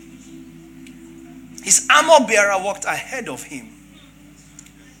 kg. His armor bearer walked ahead of him.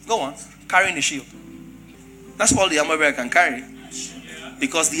 Go on. Carrying the shield. That's all the armor bearer can carry.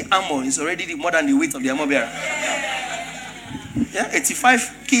 Because the armor is already more than the weight of the armor bearer. Yeah, 85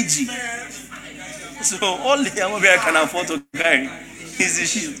 kg. So all the armor bearer can afford to carry is the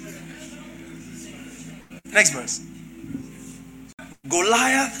shield. Next verse.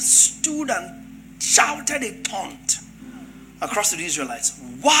 Goliath stood and shouted a taunt across to the Israelites.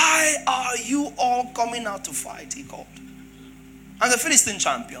 Why are you all coming out to fight? He called. I'm the Philistine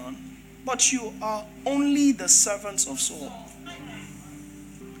champion, but you are only the servants of Saul.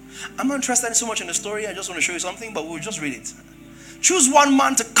 I'm not interested so much in the story. I just want to show you something, but we'll just read it. Choose one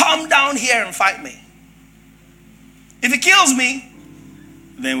man to come down here and fight me. If he kills me,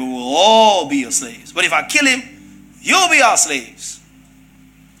 then we will all be your slaves. But if I kill him, you'll be our slaves.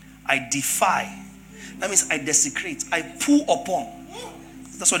 I defy. That means I desecrate. I pull upon.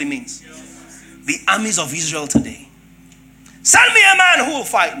 That's what it means. The armies of Israel today. Send me a man who will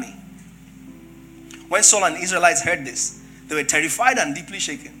fight me. When Saul and the Israelites heard this, they were terrified and deeply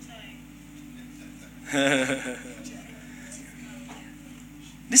shaken.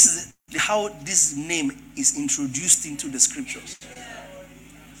 This is how this name is introduced into the scriptures.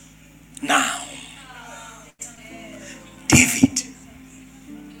 Now, David.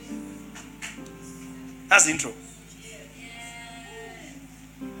 That's the intro.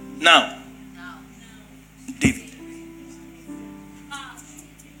 Now, David.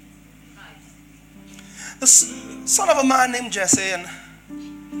 The son of a man named Jesse, and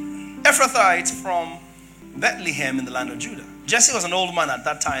Ephrathite from Bethlehem in the land of Judah. Jesse was an old man at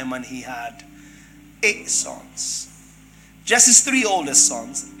that time, and he had 8 sons. Jesse's 3 oldest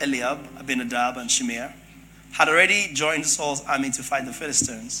sons, Eliab, Abinadab, and Shimea, had already joined Saul's army to fight the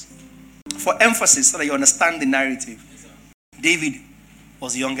Philistines. For emphasis, so that you understand the narrative, David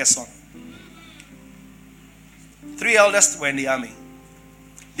was the youngest son. 3 eldest were in the army.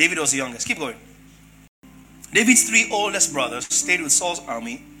 David was the youngest. Keep going. David's 3 oldest brothers stayed with Saul's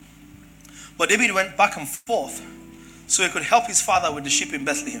army, but David went back and forth so he could help his father with the sheep in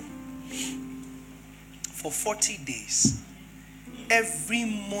Bethlehem. For 40 days, every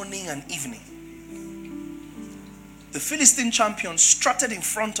morning and evening, the Philistine champion strutted in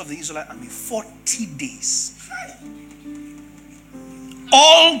front of the Israelite army 40 days.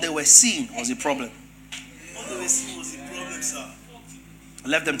 All they were seeing was a problem. All they were seeing was a problem, sir.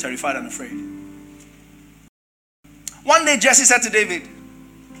 Left them terrified and afraid. One day Jesse said to David,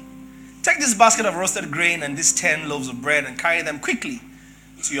 take this basket of roasted grain and these 10 loaves of bread and carry them quickly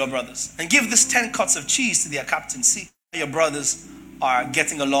to your brothers. And give this 10 cuts of cheese to their captain. See how your brothers are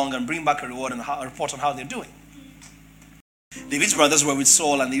getting along and bring back a reward and a report on how they're doing. David's brothers were with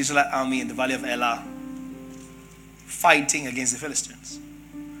Saul and the Israelite army in the valley of Elah, fighting against the Philistines.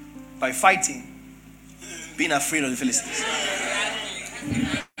 By fighting, being afraid of the Philistines.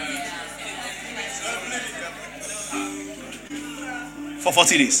 For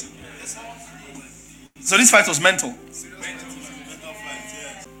 40 days. So this fight was mental.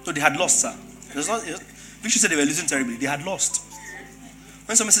 So they had lost, sir. Victor said they were losing terribly. They had lost.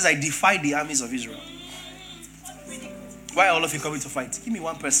 When someone says, I defy the armies of Israel, why are all of you coming to fight? Give me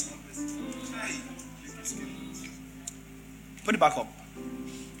one person. Put it back up.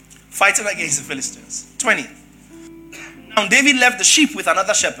 Fighting against the Philistines. 20. Now David left the sheep with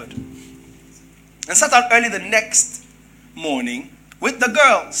another shepherd and set out early the next morning with the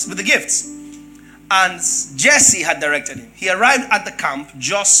girls, with the gifts. And Jesse had directed him. He arrived at the camp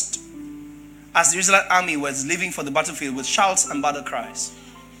just as the Israelite army was leaving for the battlefield with shouts and battle cries.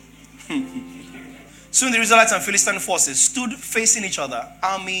 Soon the Israelites and Philistine forces stood facing each other,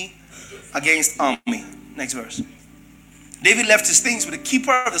 army against army. Next verse. David left his things with the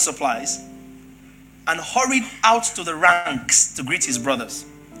keeper of the supplies and hurried out to the ranks to greet his brothers.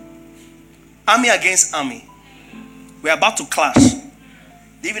 Army against army. We're about to clash.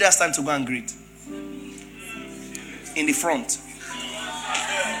 David has time to go and greet. In the front.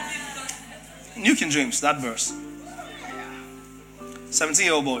 New King James, that verse.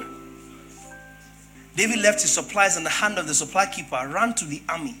 17-year-old boy. David left his supplies in the hand of the supply keeper, ran to the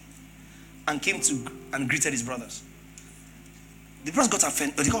army, and came to and greeted his brothers. The brothers got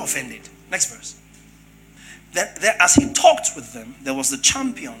offended. Next verse. Then, as he talked with them, there was the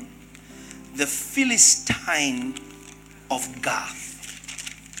champion, the Philistine of Gath,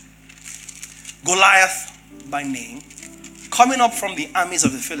 Goliath by name, coming up from the armies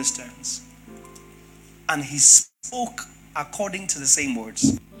of the Philistines. And he spoke according to the same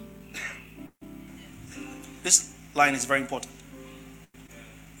words. This line is very important.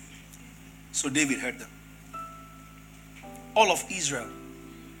 So David heard them. All of Israel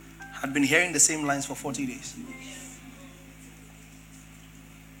had been hearing the same lines for 40 days.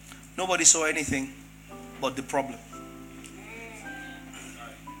 Nobody saw anything but the problem.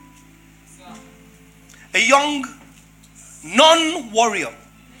 A young non-warrior,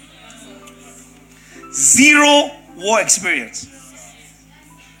 0 war experience,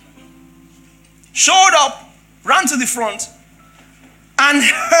 showed up, ran to the front, and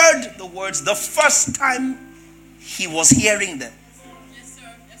heard the words the first time he was hearing them. Yes, sir.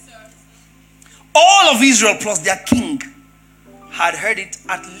 Yes, sir. All of Israel plus their king had heard it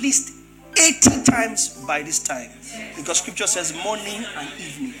at least 80 times by this time, because scripture says morning and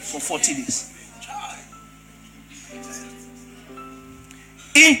evening for 40 days.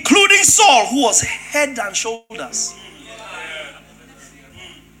 Including Saul, who was head and shoulders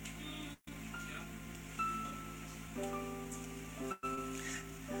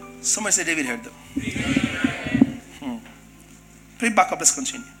Somebody say David heard them. Put it back up, let's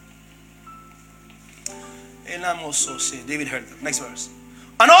continue. Elam also said, David heard them. Next verse.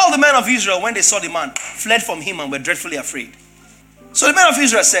 And all the men of Israel, when they saw the man, fled from him and were dreadfully afraid. So the men of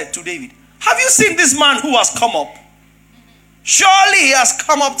Israel said to David, have you seen this man who has come up? Surely he has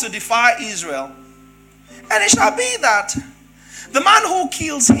come up to defy Israel. And it shall be that the man who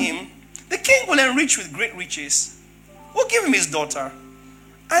kills him, the king will enrich with great riches, will give him his daughter,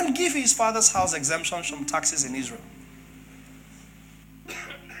 and give his father's house exemptions from taxes in Israel.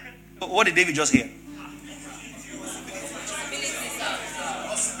 What did David just hear?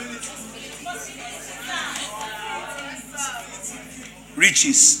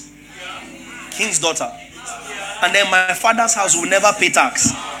 Riches. King's daughter. And then my father's house will never pay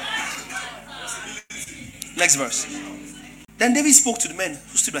tax. Next verse. Then David spoke to the men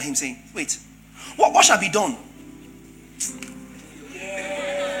who stood by him, saying, wait, what shall be done?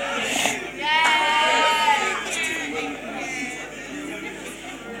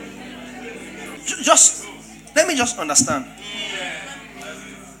 Let me just understand.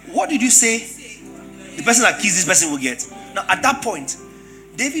 What did you say the person that kills this person will get? Now, at that point,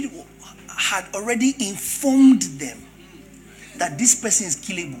 David had already informed them that this person is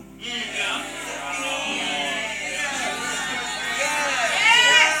killable.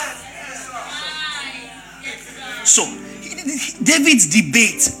 So, David's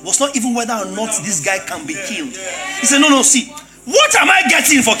debate was not even whether or not this guy can be killed. He said, no, see, what am I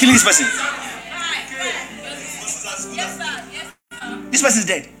getting for killing this person? This person is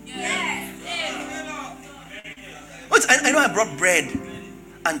dead. Wait, I know I brought bread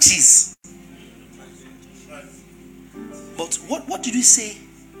and cheese. But what did you say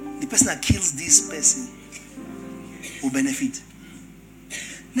the person that kills this person will benefit?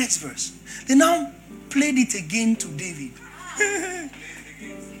 Next verse. They now played it again to David.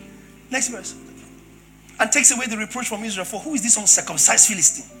 Next verse. And takes away the reproach from Israel. For who is this uncircumcised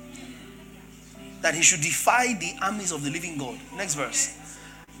Philistine, that he should defy the armies of the living God? Next verse.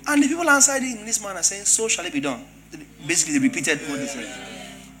 And the people answered him in this manner, saying, so shall it be done. Basically, they repeated what they said.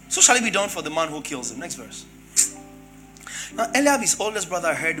 So shall it be done for the man who kills him. Next verse. Now Eliab, his oldest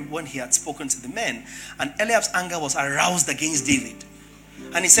brother, heard when he had spoken to the men, and Eliab's anger was aroused against David.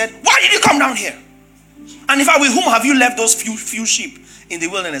 And he said, why did you come down here? And if I, with whom have you left those few sheep in the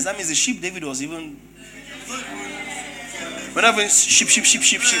wilderness? That means the sheep David was even... Whenever sheep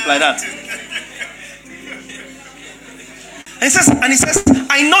like that. And he says,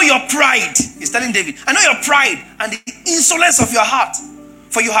 I know your pride. He's telling David, I know your pride and the insolence of your heart.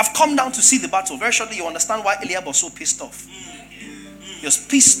 For you have come down to see the battle. Very shortly, you understand why Eliab was so pissed off. He was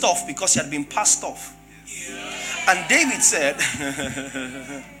pissed off because he had been passed off. And David said,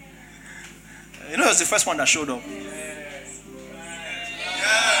 you know, he was the first one that showed up.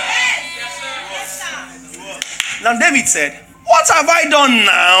 Now David said, what have I done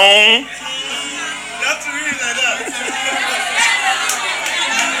now? You have to read it like that.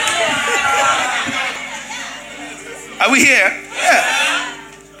 Are we here? Yeah.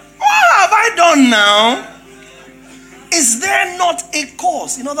 What have I done now? Is there not a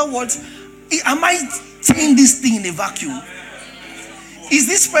cause? In other words, am I saying this thing in a vacuum? Is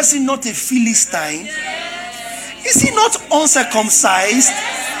this person not a Philistine? Is he not uncircumcised?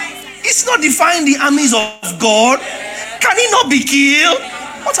 Is he not defying the armies of God? Can he not be killed?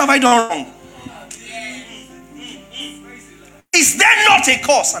 What have I done wrong? Is there not a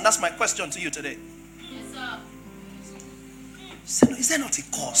cause? And that's my question to you today. Is there not a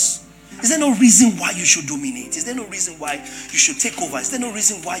cause? Is there no reason why you should dominate? Is there no reason why you should take over? Is there no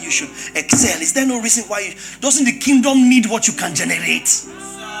reason why you should excel? Is there no reason why doesn't the kingdom need what you can generate?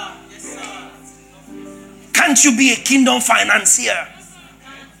 Can't you be a kingdom financier?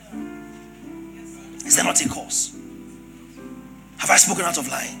 Is there not a cause? Have I spoken out of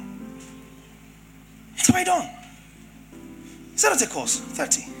line? What have I done? Is there not a cause?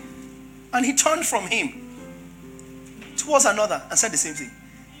 30. And he turned from him towards another and said the same thing.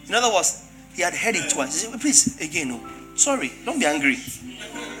 In other words, he had heard it twice. He said, please, again, no. Sorry, don't be angry.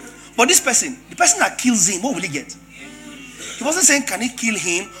 But this person, the person that kills him, what will he get? He wasn't saying, can he kill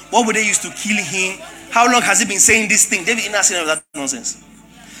him? What would they use to kill him? How long has he been saying this thing? David didn't say that nonsense.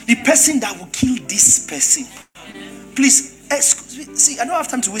 The person that will kill this person, please, see, I don't have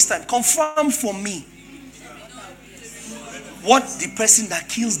time to waste time. Confirm for me what the person that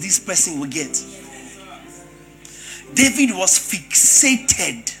kills this person will get. David was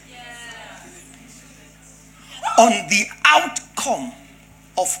fixated on the outcome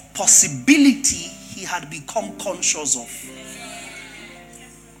of possibility he had become conscious of.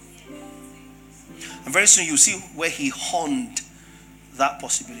 And very soon you see where he honed that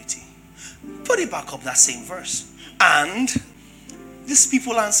possibility. Put it back up, that same verse. And these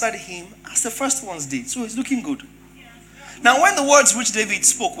people answered him as the first ones did. So it's looking good. Now, when the words which David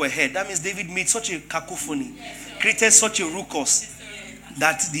spoke were heard, that means David made such a cacophony, created such a ruckus,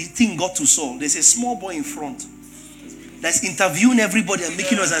 that the thing got to Saul. There's a small boy in front that's interviewing everybody and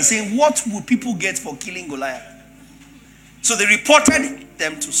making noise and saying, what will people get for killing Goliath? So they reported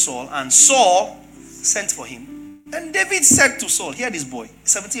them to Saul, and Saul sent for him. And David said to Saul, hear this boy,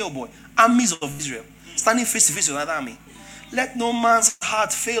 17-year-old boy, armies of Israel, standing face to face with another army. Let no man's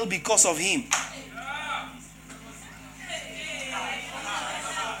heart fail because of him.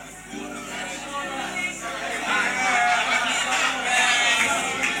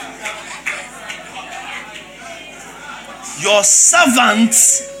 Your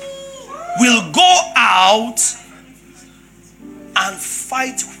servants will go out and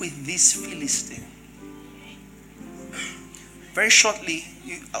fight with this Philistine. Very shortly,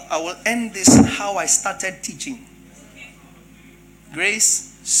 I will end this how I started teaching.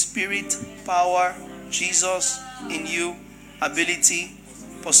 Grace, spirit, power, Jesus in you, ability,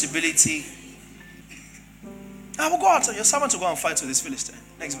 possibility. I will go out, your servant will go and fight with this Philistine.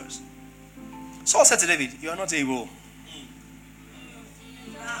 Next verse. Saul said to David, you are not able.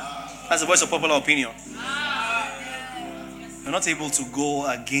 That's the voice of popular opinion. You're not able to go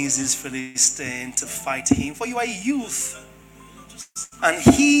against this Philistine to fight him, for you are a youth. And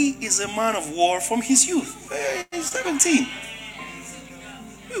he is a man of war from his youth. He's 17.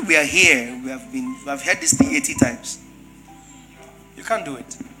 We are here. We have heard this thing 80 times. You can't do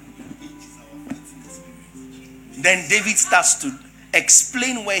it. Then David starts to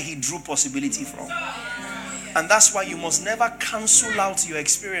explain where he drew possibility from. And that's why you must never cancel out your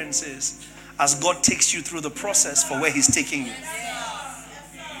experiences as God takes you through the process for where he's taking you.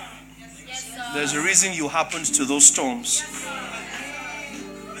 There's a reason you happened to those storms.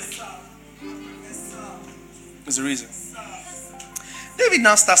 There's a reason. David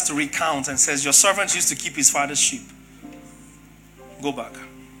now starts to recount and says, your servant used to keep his father's sheep. Go back.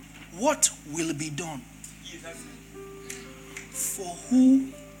 What will be done? For who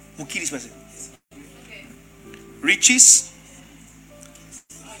will kill this person? Riches,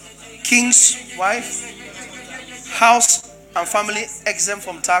 king's wife, house and family exempt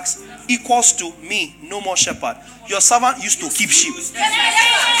from tax equals to me, no more shepherd. Your servant used to keep sheep.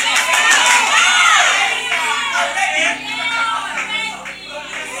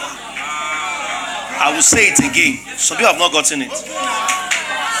 I will say it again. Some people have not gotten it.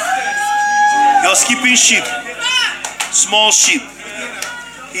 He was keeping sheep, small sheep.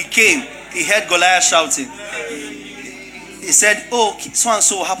 He came, he heard Goliath shouting. He said, oh, so and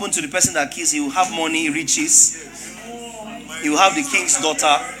so happened to the person that kills. He will have money, riches. He will have the king's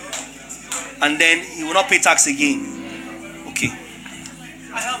daughter. And then he will not pay tax again. Okay.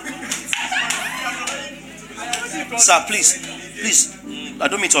 Sir, please. I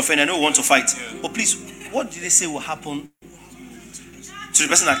don't mean to offend. I know we want to fight. But please, what did they say will happen to the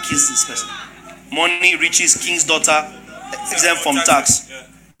person that kills this person? Money, riches, king's daughter, exempt from tax.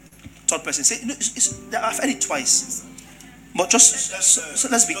 Third person. Say, I've heard it twice. But so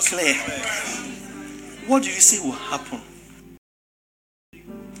let's be clear. What do you say will happen?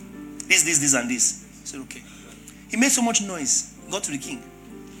 This, and this. He said, okay. He made so much noise. Got to the king.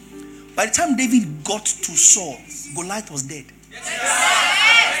 By the time David got to Saul, Goliath was dead.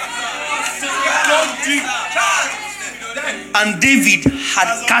 And David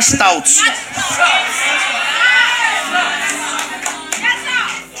had cast out.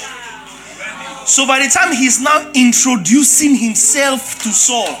 So by the time he's now introducing himself to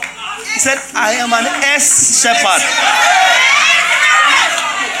Saul, he said, I am an ex-shepherd.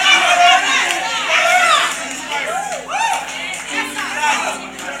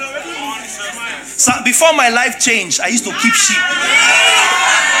 So before my life changed, I used to keep sheep.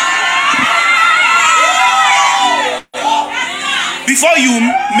 Before you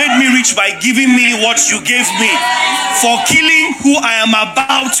made me rich by giving me what you gave me for killing who I am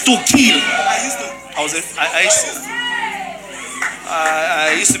about to kill. I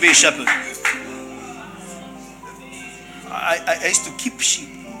used to be a shepherd. I used to keep sheep.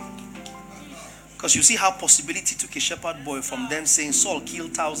 Because you see how possibility took a shepherd boy from them saying Saul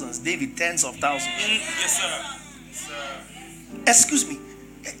killed thousands, David tens of thousands. Yes, sir. Yes, sir. Excuse me.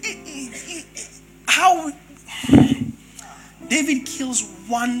 How David kills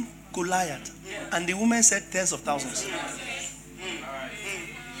one Goliath and the woman said tens of thousands.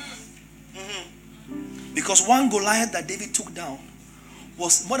 Because one Goliath that David took down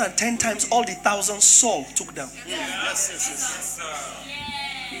was more than 10 times all the thousands Saul took down.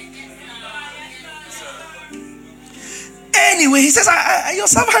 Anyway, he says, your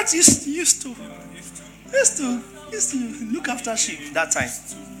servant used to look after sheep that time.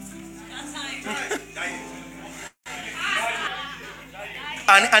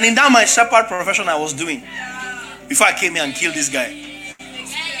 And in that my shepherd profession I was doing before I came here and killed this guy.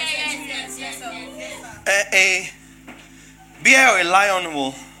 A bear or a lion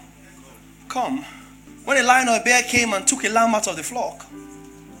will come. When a lion or a bear came and took a lamb out of the flock,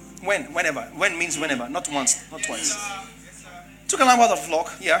 whenever. When means whenever, not once, not twice. Took a lamb out of the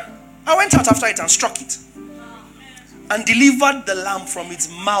flock, yeah. I went out after it and struck it. And delivered the lamb from its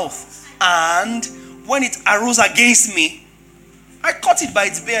mouth. And when it arose against me, I caught it by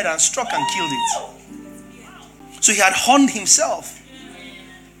its beard and struck and killed it. So he had honed himself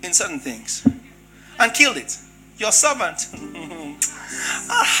in certain things and killed it. Your servant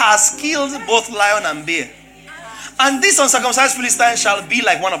has killed both lion and bear. And this uncircumcised Philistine shall be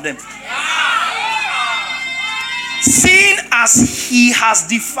like one of them. Seeing as he has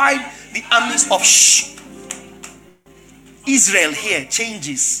defied the armies of Israel here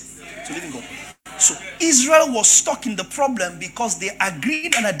changes to living God. So Israel was stuck in the problem because they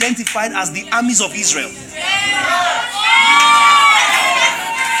agreed and identified as the armies of Israel.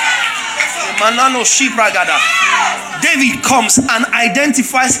 David comes and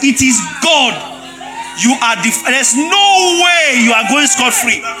identifies it is God. You are there's no way you are going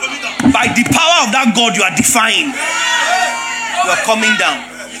scot-free. By the power of that God you are defying. You are coming down.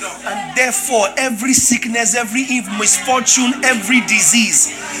 And therefore, every sickness, every misfortune, every disease,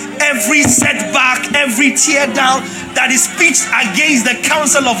 every setback, every tear down that is pitched against the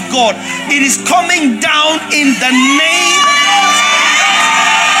counsel of God, it is coming down in the name.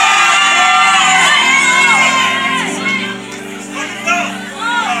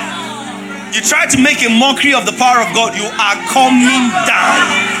 You try to make a mockery of the power of God, you are coming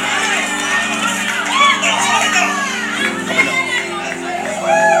down.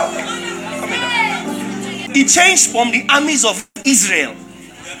 He changed from the armies of Israel.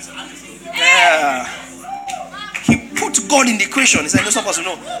 He put God in the equation. He said, no, supposed to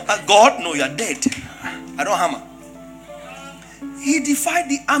know. God, no, you are dead. I don't hammer. He defied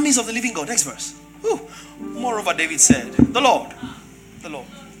the armies of the living God. Next verse. Moreover, David said, the Lord,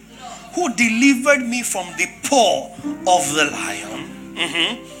 who delivered me from the paw of the lion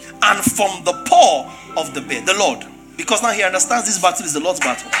and from the paw of the bear. The Lord. Because now he understands this battle is the Lord's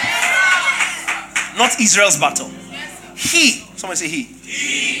battle. Not Israel's battle. He, somebody say he,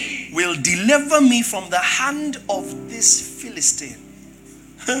 will deliver me from the hand of this Philistine.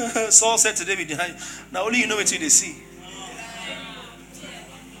 Saul said to David, now only you know what they see.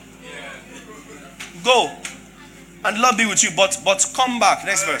 Go, and the Lord be with you, but come back.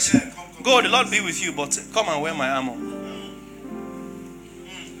 Next verse. Go, the Lord be with you, but come and wear my armor.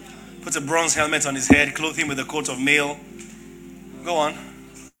 Put a bronze helmet on his head, clothe him with a coat of mail. Go on.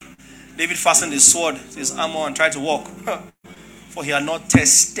 David fastened his sword to his armor and tried to walk. For he had not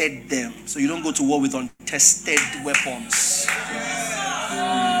tested them. So you don't go to war with untested weapons.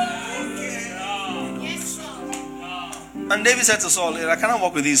 And David said to Saul, I cannot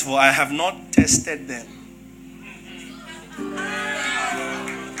walk with these, for I have not tested them.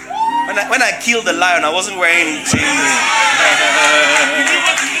 When I killed the lion, I wasn't wearing chainmail.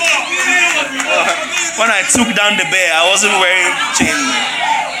 When I took down the bear, I wasn't wearing chainmail.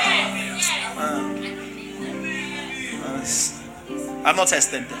 I've not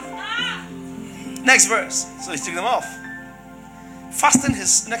tested them. Next verse. So he took them off. Fastened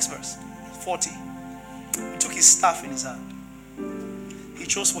his next verse. 40. He took his staff in his hand. He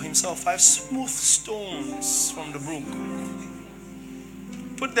chose for himself 5 smooth stones from the brook.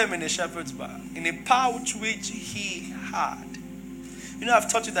 Put them in a shepherd's bag, in a pouch which he had. You know, I've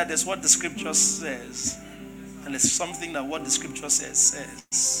taught you that there's what the scripture says, and there's something that what the scripture says.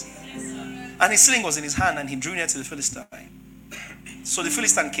 And his sling was in his hand, and he drew near to the Philistine. So the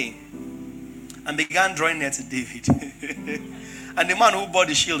Philistine came and began drawing near to David. And the man who bore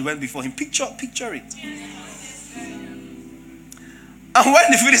the shield went before him. Picture it. And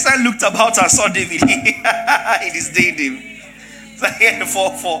when the Philistine looked about and saw David, he disdained him.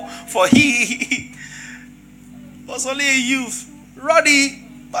 For he was only a youth, ruddy,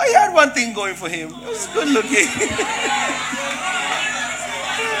 but he had one thing going for him. He was good looking.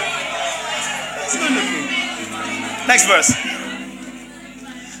 Next verse.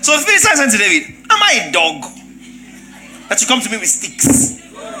 So the Philistine said to David, am I a dog that you come to me with sticks?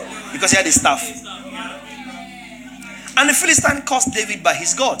 Because he had a staff. And the Philistine cursed David by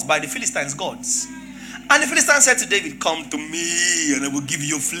his gods, by the Philistines' gods. And the Philistine said to David, come to me and I will give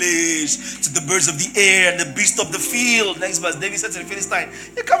you flesh to the birds of the air and the beasts of the field. Next verse, David said to the Philistine,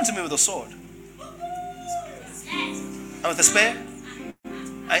 you come to me with a sword. And with a spear?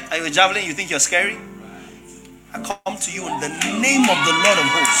 Are you a javelin? You think you're scary? I come to you in the name of the Lord of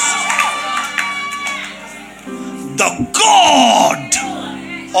hosts, the God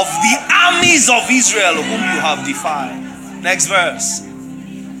of the armies of Israel, whom you have defied. Next verse.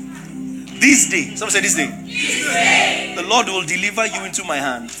 This day, somebody say this day. The Lord will deliver you into my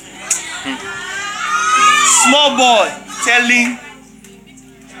hand. Small boy telling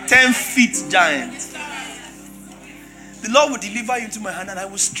 10-feet giant, the Lord will deliver you into my hand, and I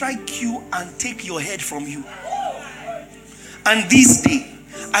will strike you and take your head from you. And this day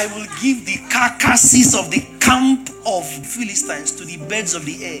I will give the carcasses of the camp of Philistines to the birds of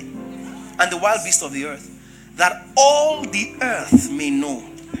the air and the wild beasts of the earth, that all the earth may know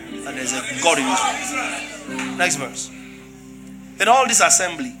that there's a God in Israel. Next verse. Then all this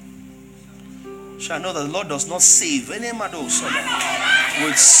assembly shall know that the Lord does not save any man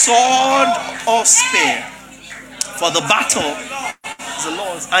with sword or spear, for the battle is the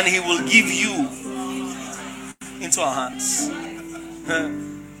Lord's, and he will give you into our hands.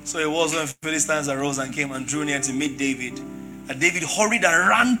 So it was when Philistines arose and came and drew near to meet David, that David hurried and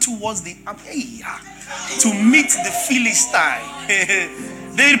ran towards the army to meet the Philistine.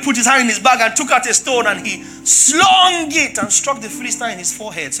 David put his hand in his bag and took out a stone, and he slung it and struck the Philistine in his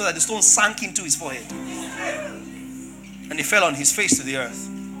forehead, so that the stone sank into his forehead, and he fell on his face to the earth.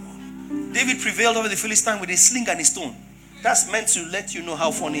 David prevailed over the Philistine with a sling and a stone. That's meant to let you know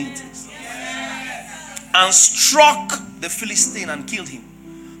how funny it is. And struck the Philistine and killed him.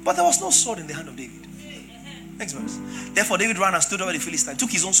 But there was no sword in the hand of David. Next verse. Therefore David ran and stood over the Philistine,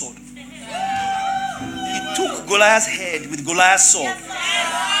 took his own sword. He took Goliath's head with Goliath's sword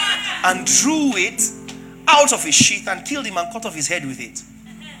and drew it out of his sheath and killed him and cut off his head with it.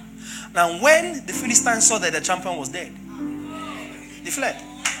 Now when the Philistines saw that the champion was dead, they fled.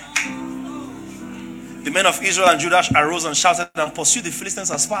 The men of Israel and Judah arose and shouted and pursued the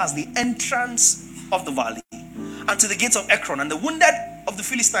Philistines as far as the entrance of the valley and to the gates of Ekron. And the wounded of the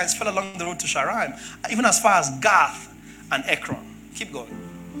Philistines fell along the road to Sharaim, even as far as Gath and Ekron. Keep going.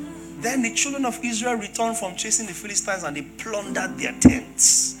 Then the children of Israel returned from chasing the Philistines, and they plundered their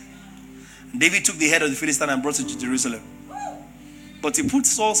tents. David took the head of the Philistine and brought it to Jerusalem. But he put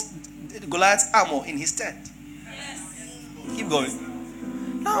Goliath's armor in his tent. Keep going.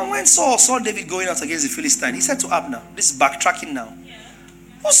 Now when Saul saw David going out against the Philistine, he said to Abner, this is backtracking now,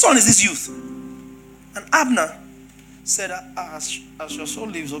 whose son is this youth? And Abner said, as your soul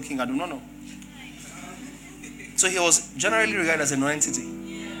lives, O king, I do not know. So he was generally regarded as a non-entity.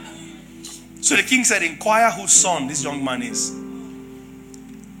 So the king said, inquire whose son this young man is.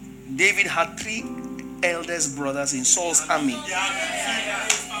 David had 3 eldest brothers in Saul's army.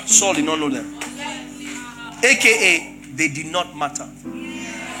 Saul did not know them. AKA, they did not matter.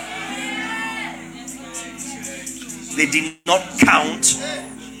 They did not count.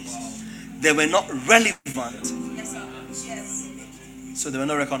 They were not relevant. So they were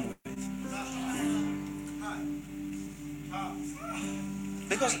not reckoned with.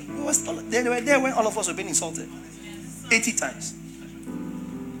 Because they were there when all of us were being insulted 80 times.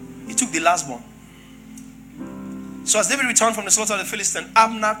 He took the last one. So as David returned from the slaughter of the Philistine,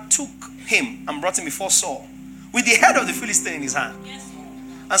 Abner took him and brought him before Saul with the head of the Philistine in his hand.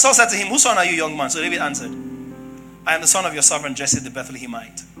 And Saul said to him, whose son are you, young man? So David answered, I am the son of your servant Jesse the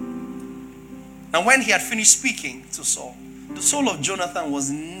Bethlehemite. Now when he had finished speaking to Saul, the soul of Jonathan was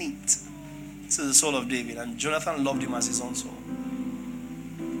knit to the soul of David, and Jonathan loved him as his own soul.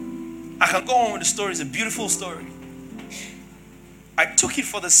 I can go on with the story. It's a beautiful story. I took it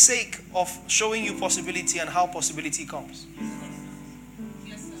for the sake of showing you possibility and how possibility comes.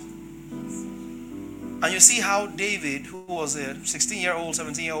 And you see how David, who was a 16-year-old,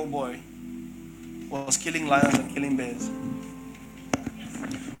 17-year-old boy, was killing lions and killing bears.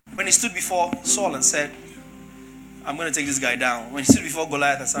 When he stood before Saul and said, I'm going to take this guy down. When he stood before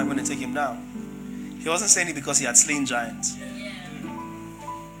Goliath and said, I'm going to take him down, he wasn't saying it because he had slain giants.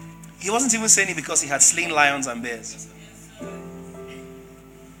 He wasn't even saying it because he had slain lions and bears.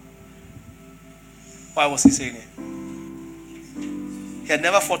 Why was he saying it? He had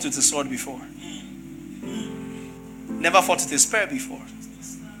never fought with a sword before. Never fought with a spear before.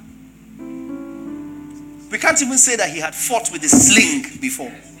 We can't even say that he had fought with a sling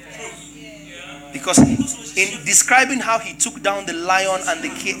before. Because in describing how he took down the lion and the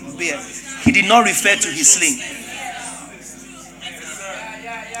bear, he did not refer to his sling.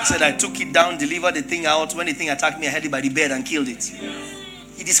 He said, I took it down, delivered the thing out. When the thing attacked me, I held it by the bed and killed it.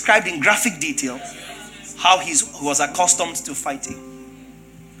 He described in graphic detail how he was accustomed to fighting.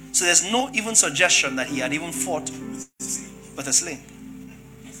 So there's no even suggestion that he had even fought with a sling.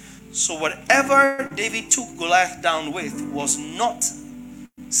 So whatever David took Goliath down with was not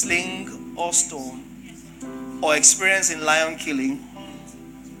sling or stone or experience in lion killing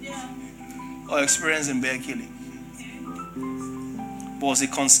or experience in bear killing. But was a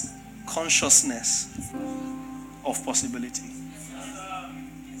consciousness of possibility.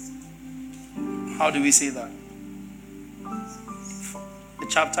 How do we say that? The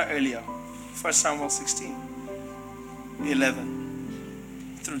chapter earlier, 1 Samuel 16, 11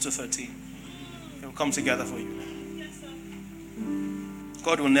 through to 13. It will come together for you.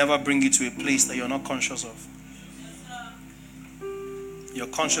 God will never bring you to a place that you're not conscious of. Your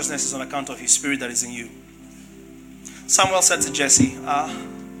consciousness is on account of His Spirit that is in you. Samuel said to Jesse,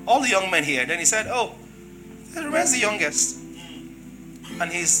 all the young men here. Then he said, oh, where's the youngest?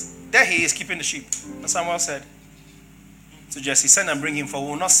 And he is keeping the sheep. And Samuel said to Jesse, send and bring him, for we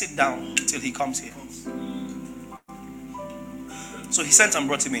will not sit down till he comes here. So he sent and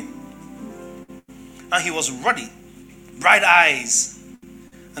brought him in. And he was ruddy, bright eyes,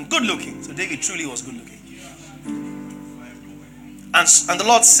 and good looking. So David truly was good looking. And the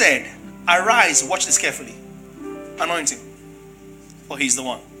Lord said, arise, watch this carefully. Anoint him, for he's the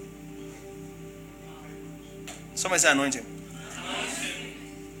one. Somebody say anoint him.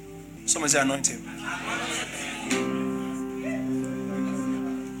 Somebody say anoint him.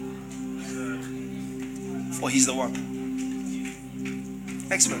 For he's the one.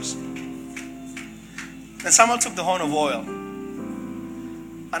 Next verse. Then Samuel took the horn of oil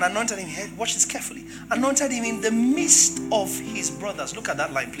and anointed him. Watch this carefully. Anointed him in the midst of his brothers. Look at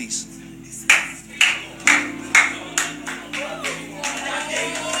that line, please.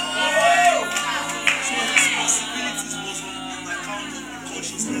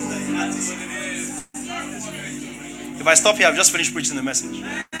 If I stop here, I've just finished preaching the message.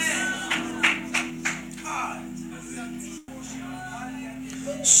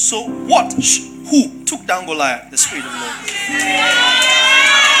 So what? Who took down Goliath? The Spirit of the Lord.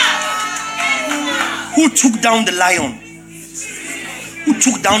 Who took down the lion? Who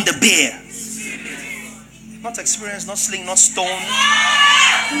took down the bear? Not experience, not sling, not stone.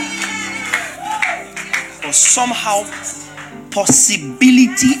 But somehow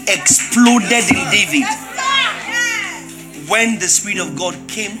possibility exploded in David when the Spirit of God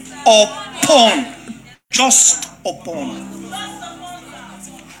came upon, just upon.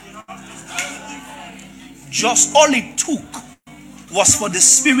 Just all it took was for the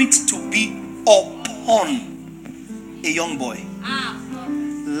Spirit to be upon a young boy.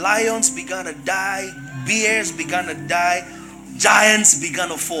 Lions began to die, bears began to die, giants began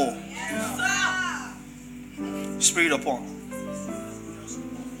to fall. Spirit upon.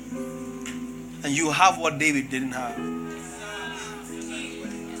 And you have what David didn't have.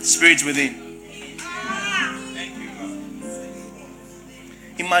 Spirit within.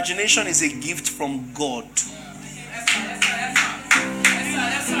 Imagination is a gift from God.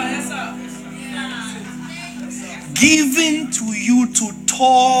 Given to you to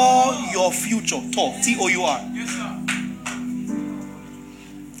tour your future. Tour. T-O-U-R.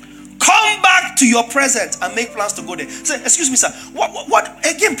 Come back to your present and make plans to go there. Say, excuse me, sir. What?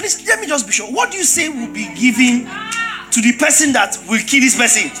 Again, please, let me just be sure. What do you say will be given to the person that will kill this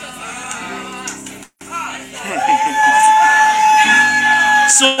person?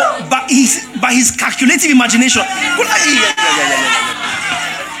 So, by his calculative imagination,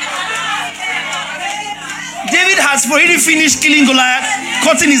 David has already finished killing Goliath,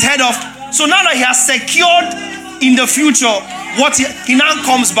 cutting his head off. So now that he has secured in the future what he now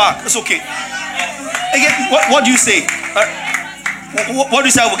comes back. It's okay. Again, what do you say? What do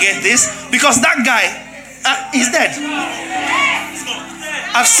you say? I will get this because that guy is dead.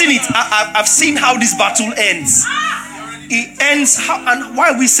 I've seen it. I've seen how this battle ends. It ends how, and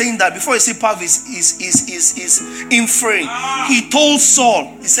why are we saying that? Before you say Pav is inferring. He told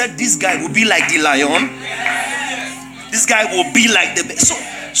Saul, he said, this guy will be like the lion. This guy will be like the bear.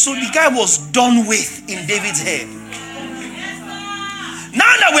 So the guy was done with in David's head.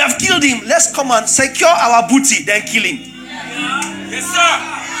 Now that we have killed him, let's come and secure our booty, then kill him. Yes, sir.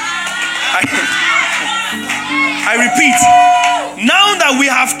 I repeat, now that we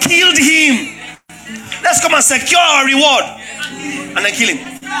have killed him, let's come and secure our reward and then kill him.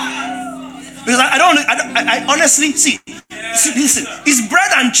 Because I honestly see, listen, it's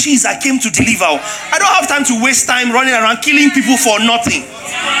bread and cheese I came to deliver. I don't have time to waste time running around killing people for nothing.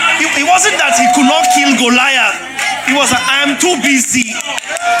 It wasn't that he could not kill Goliath. It was that I am too busy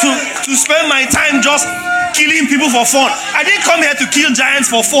to spend my time just killing people for fun. I didn't come here to kill giants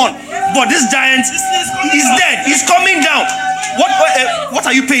for fun. But this giant is dead. He's coming down. What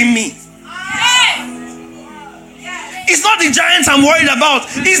are you paying me? It's not the giants I'm worried about.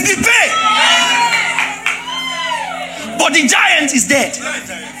 It's the pay. But the giant is dead.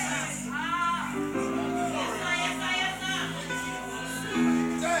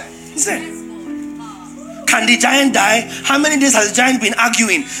 He's dead. Can the giant die? How many days has the giant been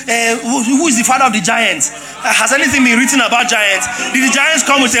arguing? Who is the father of the giants? Has anything been written about giants? Did the giants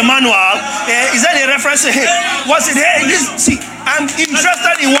come with a manual? Is that a reference? What's it? See, I'm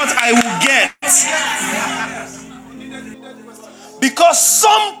interested in what I will get. Because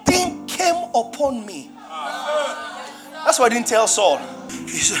something came upon me. That's why I didn't tell Saul.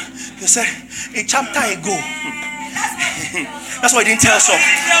 He said, a chapter ago. That's why I didn't tell Saul.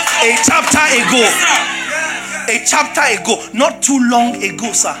 A chapter ago, not too long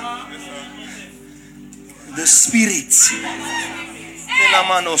ago, sir. The Spirit.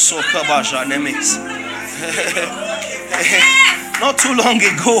 Not too long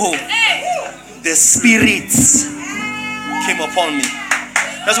ago, the Spirit came upon me.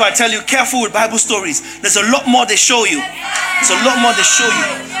 That's why I tell you, careful with Bible stories. There's a lot more they show you. There's a lot more they show you.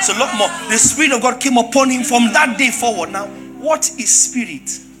 There's a lot more. The Spirit of God came upon him from that day forward. Now, what is Spirit?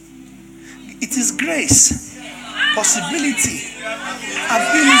 It is grace, possibility,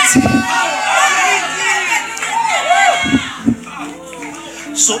 ability.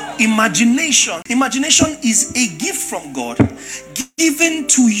 So imagination is a gift from God given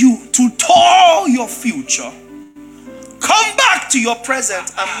to you to tour your future. Come back to your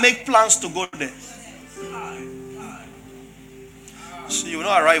present and make plans to go there. So you will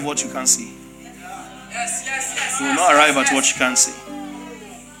not arrive what you can see. You will not arrive at what you can see.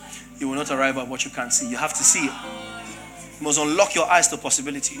 You will not arrive at what you can see. You have to see it. You must unlock your eyes to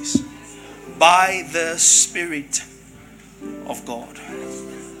possibilities by the Spirit of God.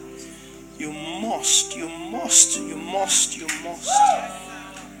 You must.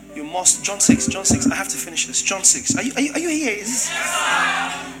 John 6. I have to finish this. John 6. Are you here?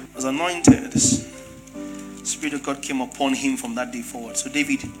 I was anointed. The Spirit of God came upon him from that day forward. So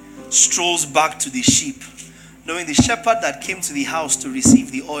David strolls back to the sheep, knowing the shepherd that came to the house to receive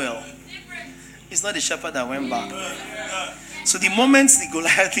the oil is not the shepherd that went back. So the moment the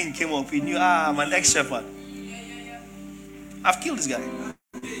Goliath thing came up, he knew, I'm an ex-shepherd. I've killed this guy.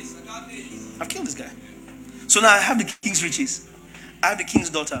 So now I have the king's riches. I have the king's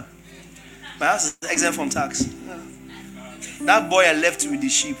daughter. My house is exempt from tax. That boy I left with the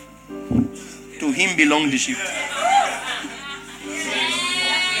sheep. To him belong the sheep.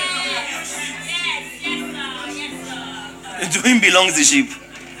 To him belongs the sheep.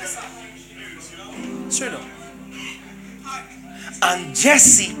 Straight up. And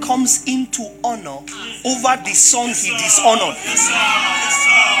Jesse comes into honor over the son he dishonored.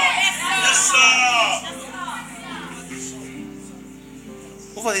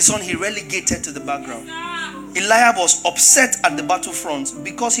 Over the son he relegated to the background. Eliab was upset at the battlefront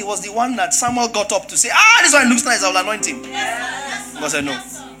because he was the one that Samuel got up to say, this one looks nice, I will anoint him. God said no.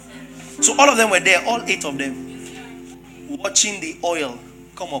 So all of them were there, all 8 of them, watching the oil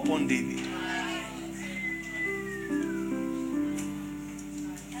come upon David.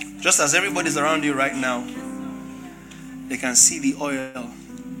 Just as everybody's around you right now, they can see the oil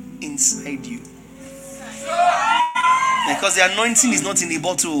inside you. Because the anointing is not in the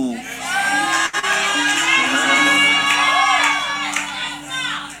bottle.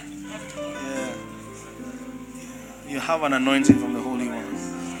 You have an anointing from the Holy One.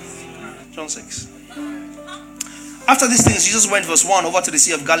 John 6. After these things, Jesus went, verse 1, over to the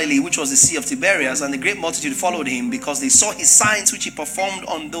Sea of Galilee, which was the Sea of Tiberias, and the great multitude followed him because they saw his signs which he performed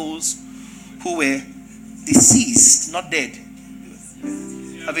on those who were deceased, not dead,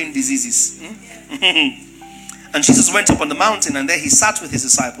 having diseases. And Jesus went up on the mountain, and there he sat with his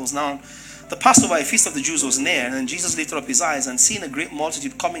disciples. Now, the Passover, a feast of the Jews, was near, and Jesus lifted up his eyes, and seeing a great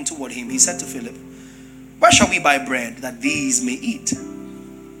multitude coming toward him, he said to Philip, where shall we buy bread that these may eat?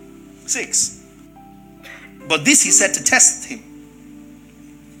 6. But this he said to test him,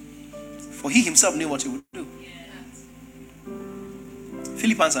 for he himself knew what he would do.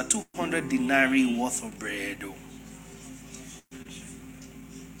 Philip answered, 200 denarii worth of bread.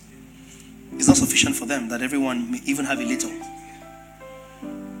 It's not sufficient for them that everyone may even have a little.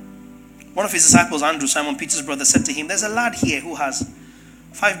 One of his disciples, Andrew, Simon Peter's brother, said to him, there's a lad here who has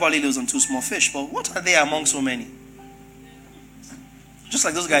 5 barley loaves and 2 small fish, but what are they among so many? Just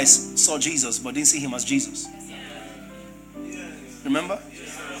like those guys saw Jesus but didn't see him as Jesus. Remember?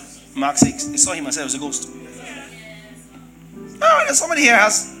 Mark 6. They saw him and said it was a ghost. Oh, somebody here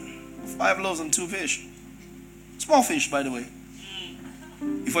has 5 loaves and 2 fish. Small fish, by the way.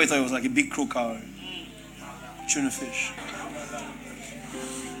 Before he thought it was like a big croaker or tuna fish.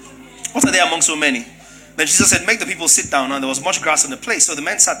 What are they among so many? Then Jesus said, make the people sit down. And there was much grass in the place. So the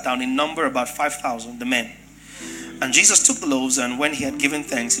men sat down, in number about 5,000, the men. And Jesus took the loaves, and when he had given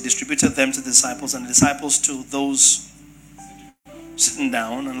thanks, he distributed them to the disciples, and the disciples to those sitting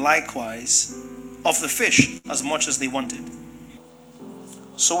down, and likewise of the fish, as much as they wanted.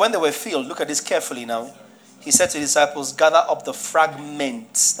 So when they were filled, look at this carefully now. He said to the disciples, gather up the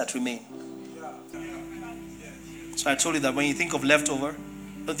fragments that remain. So I told you that when you think of leftover,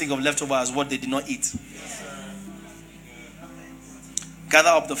 don't think of leftover as what they did not eat. Gather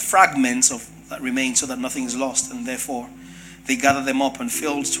up the fragments that remain so that nothing is lost. And therefore, they gathered them up and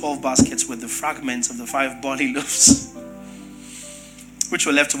filled 12 baskets with the fragments of the 5 barley loaves, which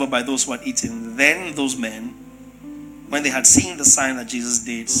were left over by those who had eaten. Then those men, when they had seen the sign that Jesus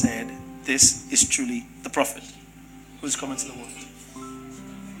did, said, this is truly the prophet who is coming to the world.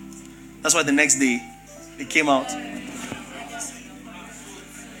 That's why the next day, they came out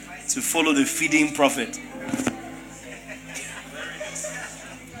to follow the feeding prophet.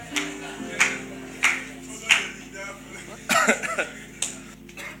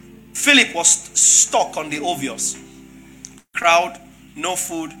 Philip was stuck on the obvious. Crowd, no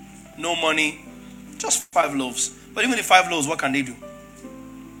food, no money, just 5 loaves. But even the 5 loaves, what can they do?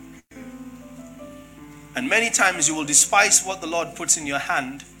 And many times you will despise what the Lord puts in your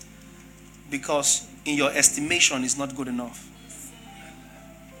hand because in your estimation is not good enough.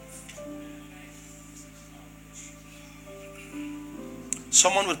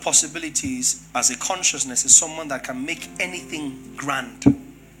 Someone with possibilities as a consciousness is someone that can make anything grand.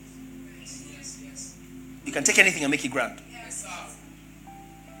 You can take anything and make it grand.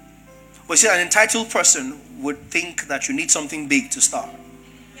 But you see, an entitled person would think that you need something big to start.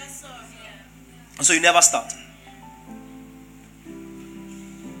 And so you never start.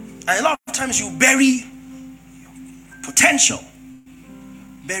 And a lot of times you bury potential,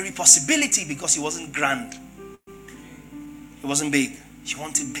 bury possibility because it wasn't grand. It wasn't big. You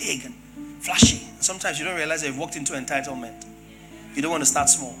want it big and flashy. And sometimes you don't realize that you've walked into entitlement. You don't want to start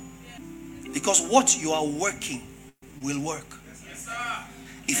small. Because what you are working will work.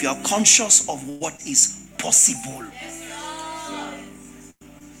 If you are conscious of what is possible.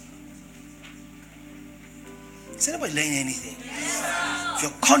 Is anybody learning anything? If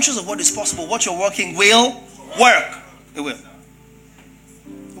you're conscious of what is possible, what you're working will work. It will.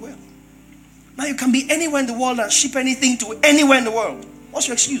 It will. Now you can be anywhere in the world and ship anything to anywhere in the world. What's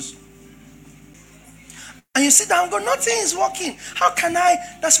your excuse? And you sit down and go, nothing is working. How can I?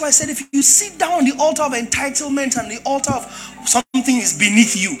 That's why I said if you sit down on the altar of entitlement and the altar of something is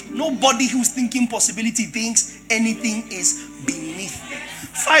beneath you. Nobody who's thinking possibility thinks anything is beneath them.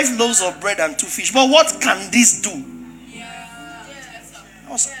 5 loaves of bread and 2 fish. But what can this do?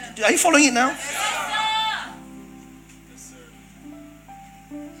 Are you following it now?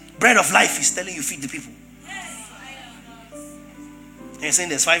 Bread of life is telling you feed the people. And you're saying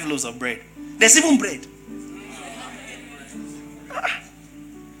there's 5 loaves of bread. There's even bread.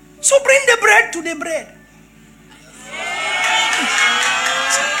 So bring the bread to the bread.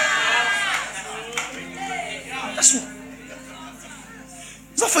 That's all.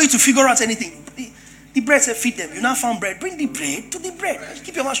 It's not for you to figure out anything. The bread said feed them. You now found bread. Bring the bread to the bread.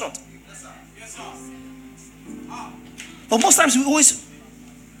 Keep your mouth shut. But most times we always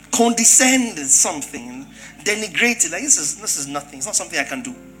condescend something and denigrate it. Like this is nothing. It's not something I can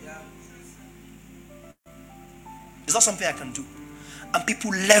do. It's not something I can do. And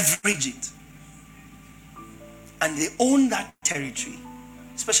people leverage it. And they own that territory.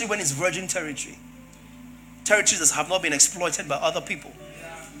 Especially when it's virgin territory. Territories that have not been exploited by other people.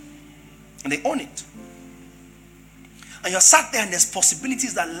 And they own it. And you're sat there and there's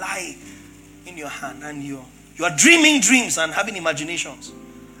possibilities that lie in your hand. And you are dreaming dreams and having imaginations.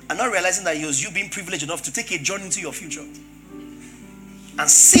 And not realizing that it was you being privileged enough to take a journey into your future. And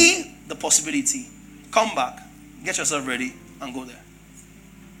see the possibility. Come back. Get yourself ready and go there.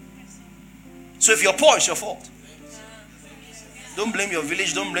 So if you're poor, it's your fault. Don't blame your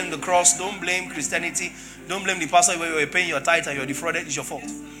village. Don't blame the cross. Don't blame Christianity. Don't blame the pastor where you're paying your tithe and you're defrauded. It's your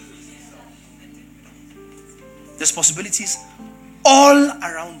fault. There's possibilities all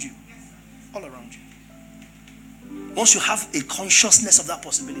around you. All around you. Once you have a consciousness of that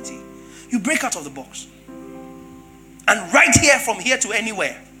possibility, you break out of the box. And right here, from here to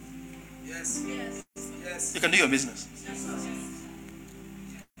anywhere, yes. You can do your business.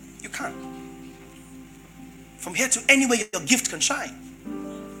 You can. From here to anywhere, your gift can shine.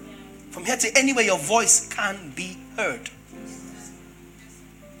 From here to anywhere, your voice can be heard.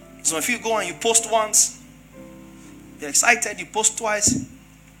 So if you go and you post once, you're excited, you post twice,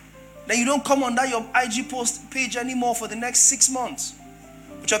 then you don't come on that your IG post page anymore for the next 6 months.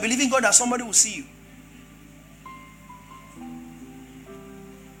 But you're believing God that somebody will see you.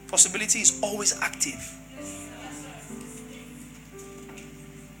 Possibility is always active.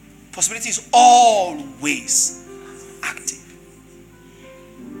 Possibility is always active.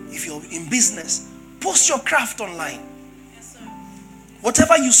 If you're in business, post your craft online.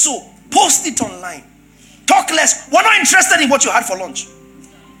 Whatever you sow, post it online. Talk less. We're not interested in what you had for lunch.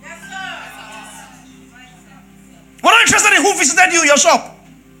 We're not interested in who visited you in your shop.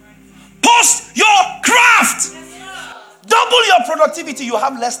 Post your craft. Double your productivity. You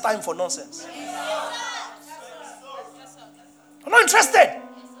have less time for nonsense. I'm not interested.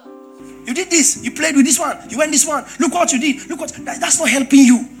 You did this. You played with this one. You went this one. Look what you did. Look what. That's not helping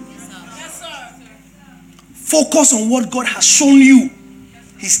you. Focus on what God has shown you.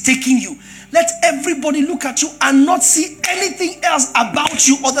 He's taking you. Let everybody look at you and not see anything else about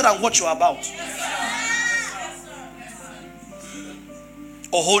you other than what you're about.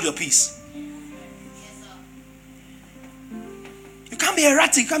 Or hold your peace. You can't be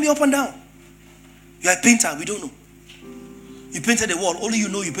erratic. You can't be up and down. You're a painter. We don't know. You painted the wall. Only you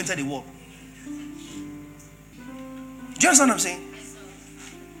know you painted the wall. Do you understand what I'm saying?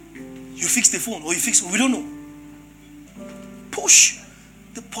 You fixed the phone or you fixed. We don't know. Push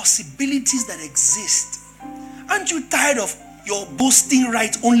the possibilities that exist. Aren't you tired of your boasting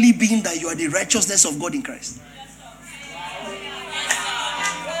right only being that you are the righteousness of God in Christ?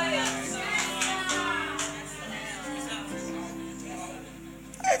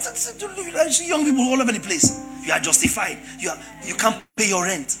 I see young people all over the place. You are justified. You can't pay your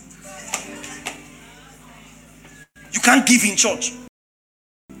rent. You can't give in church.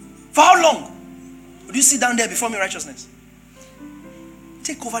 For how long would you sit down there before me righteousness?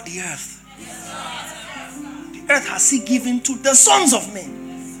 Take over the earth. The earth has He given to the sons of men.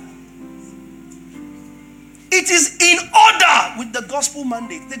 It is in order with the gospel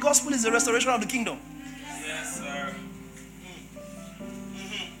mandate. The gospel is the restoration of the kingdom. Yes, sir.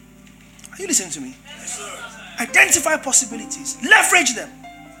 Are you listening to me? Yes, sir. Identify possibilities. Leverage them.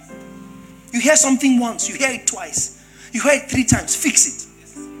 You hear something once. You hear it twice. You hear it 3 times. Fix it.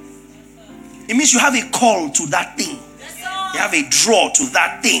 It means you have a call to that thing. You have a draw to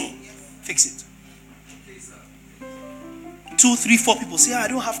that thing. Fix it. 2, 3, 4 people say, I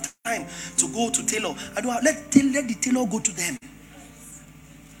don't have time to go to tailor. Let the tailor go to them.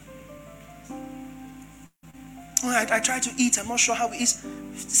 I try to eat. I'm not sure how it is.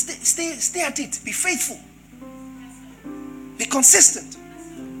 Stay at it. Be faithful. Be consistent.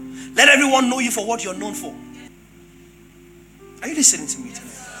 Let everyone know you for what you're known for. Are you listening to me today?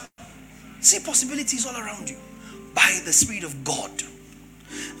 See possibilities all around you by the Spirit of God.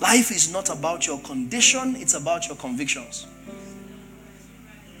 Life is not about your condition, it's about your convictions.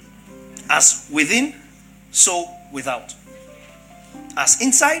 As within, so without. As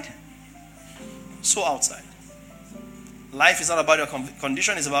inside, so outside. Life is not about your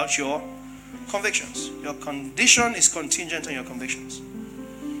condition, it's about your convictions. Your condition is contingent on your convictions.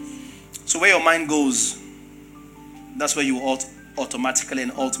 So where your mind goes, that's where you automatically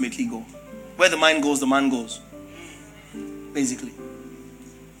and ultimately go. Where the mind goes, the man goes. Basically.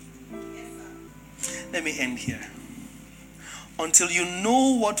 Let me end here. Until you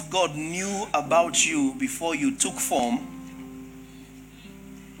know what God knew about you before you took form,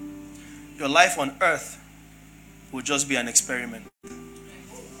 your life on earth will just be an experiment.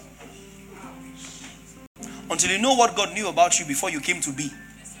 Until you know what God knew about you before you came to be,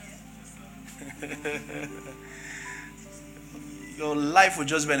 your life will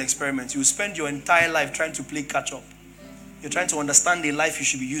just be an experiment. You spend your entire life trying to play catch up. You're trying to understand the life you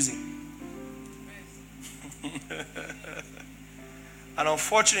should be using. And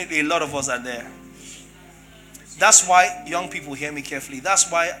unfortunately, a lot of us are there. That's why, young people, hear me carefully. That's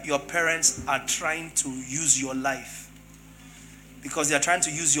why your parents are trying to use your life. Because they are trying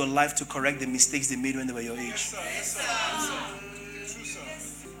to use your life to correct the mistakes they made when they were your age.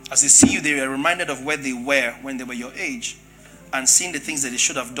 As they see you, they are reminded of where they were when they were your age. And seeing the things that they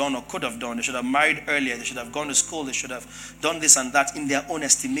should have done or could have done. They should have married earlier. They should have gone to school. They should have done this and that in their own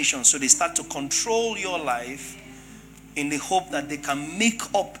estimation. So they start to control your life in the hope that they can make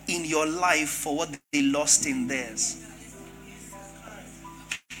up in your life for what they lost in theirs.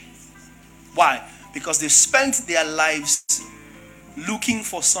 Why? Because they've spent their lives looking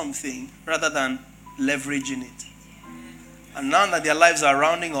for something rather than leveraging it. And now that their lives are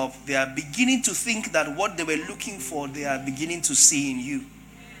rounding up, they are beginning to think that what they were looking for, they are beginning to see in you.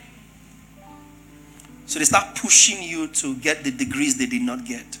 So they start pushing you to get the degrees they did not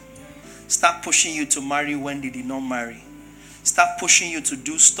get. Start pushing you to marry when they did not marry. Start pushing you to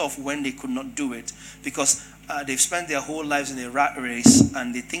do stuff when they could not do it. Because they've spent their whole lives in a rat race,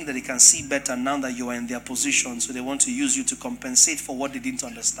 and they think that they can see better now that you are in their position, so they want to use you to compensate for what they didn't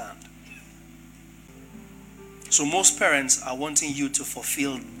understand. So most parents are wanting you to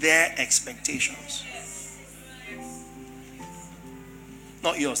fulfill their expectations.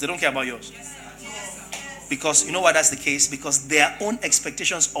 Not yours. They don't care about yours. Because you know why that's the case? Because their own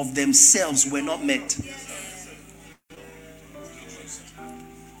expectations of themselves were not met.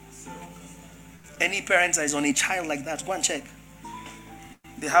 Any parent that is on a child like that, go and check.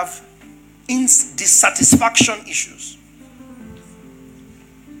 They have dissatisfaction issues.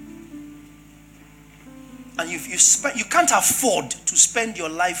 And you can't afford to spend your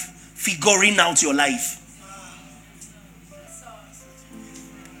life figuring out your life.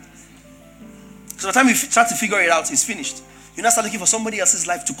 So by the time you start to figure it out, it's finished. You now start looking for somebody else's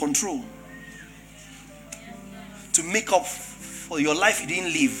life to control. To make up for your life you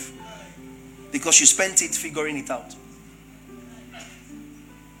didn't live. Because you spent it figuring it out.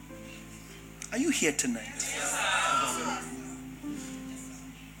 Are you here tonight?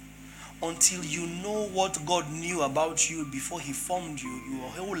 Until you know what God knew about you before He formed you, your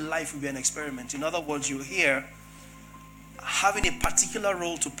whole life will be an experiment. In other words, you're here having a particular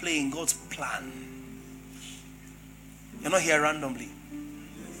role to play in God's plan. You're not here randomly,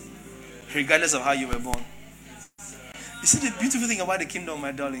 regardless of how you were born. You see, the beautiful thing about the kingdom,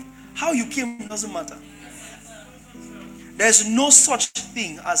 my darling, how you came doesn't matter. There's no such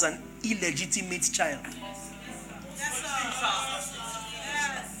thing as an illegitimate child.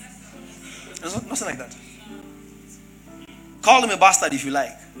 There's nothing like that. Call him a bastard if you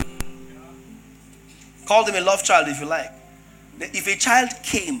like. Call him a love child if you like. If a child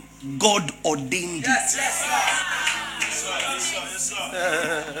came, God ordained it. Yes, sir.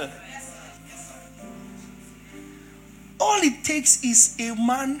 All it takes is a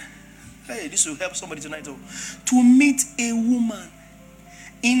man. Hey, this will help somebody tonight to meet a woman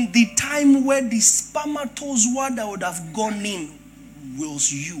in the time where the spermatozoa that would have gone in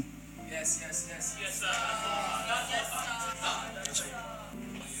was you. Yes, sir.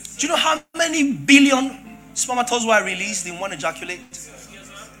 Do you know how many billion spermatozoa are released in one ejaculate?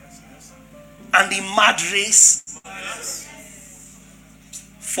 And the mad race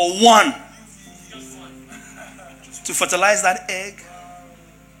for one to fertilize that egg.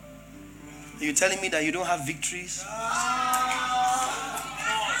 Are you telling me that you don't have victories?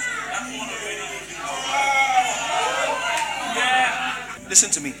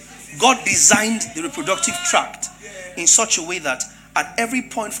 Listen to me. God designed the reproductive tract in such a way that at every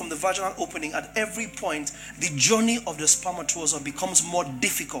point from the vaginal opening, at every point, the journey of the spermatozoa becomes more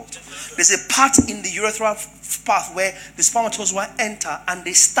difficult. There's a part in the urethral path where the spermatozoa enter and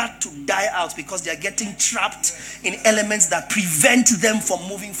they start to die out because they are getting trapped in elements that prevent them from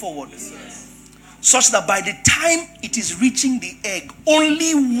moving forward. Such that by the time it is reaching the egg,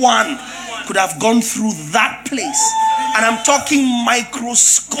 only one could have gone through that place. And I'm talking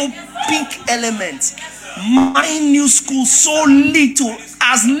microscopic elements, minuscule, so little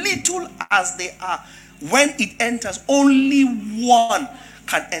as they are. When it enters, only one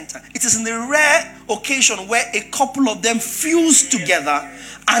can enter. It is in the rare occasion where a couple of them fuse together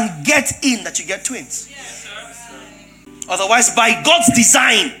and get in that you get twins. Otherwise, by God's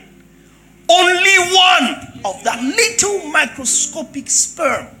design, only one of that little microscopic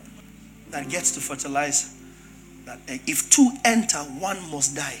sperm that gets to fertilize that egg. If two enter, one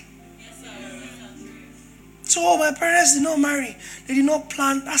must die. So my parents did not marry. They did not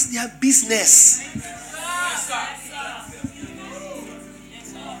plan. That's their business.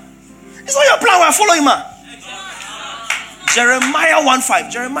 It's not your plan. We're following, man. Jeremiah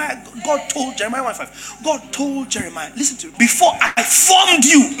 1:5. God told Jeremiah 1:5. God told Jeremiah, listen to me. Before I formed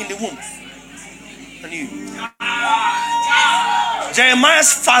you in the womb. And you.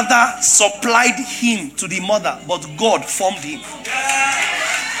 Jeremiah's father supplied him to the mother, but God formed him.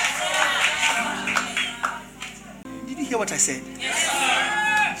 Did you hear what I said?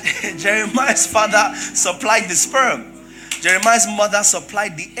 Jeremiah's father supplied the sperm. Jeremiah's mother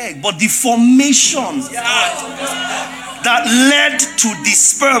supplied the egg. But the formation that led to the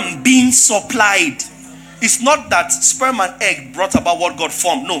sperm being supplied, it's not that sperm and egg brought about what God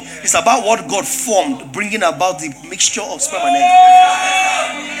formed. No, it's about what God formed, bringing about the mixture of sperm and egg.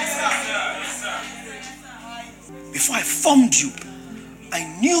 Before I formed you, I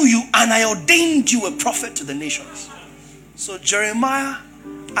knew you and I ordained you a prophet to the nations. So Jeremiah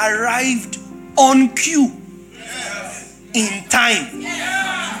arrived on cue, in time,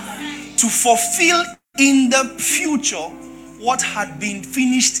 to fulfill in the future what had been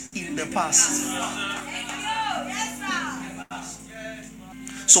finished in the past.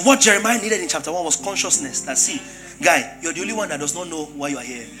 So what Jeremiah needed in chapter 1 was consciousness. That, see, guy, you're the only one that does not know why you are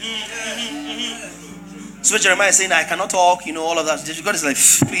here. So Jeremiah is saying, I cannot talk, all of that. God is like,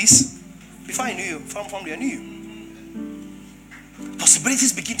 please. Before I knew you, from I knew you.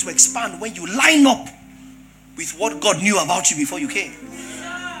 Possibilities begin to expand when you line up with what God knew about you before you came.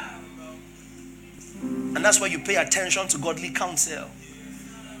 And that's why you pay attention to godly counsel.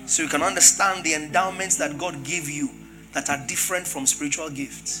 So you can understand the endowments that God gave you that are different from spiritual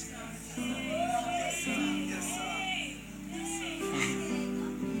gifts.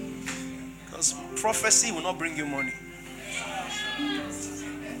 Because prophecy will not bring you money.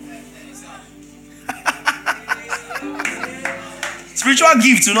 Spiritual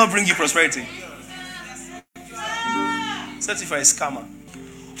gifts will not bring you prosperity. Except if you're a scammer.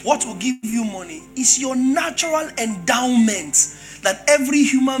 What will give you money is your natural endowment that every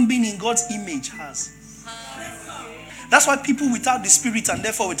human being in God's image has. That's why people without the spirit and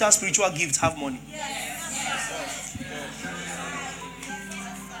therefore without spiritual gifts have money.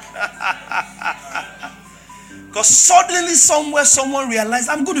 Because suddenly somewhere someone realized,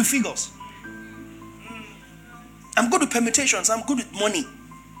 I'm good with figures. I'm good with permutations. I'm good with money.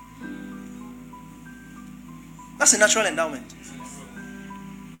 That's a natural endowment.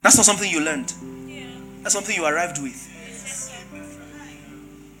 That's not something you learned. That's something you arrived with.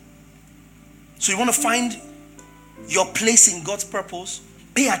 So you want to find your place in God's purpose?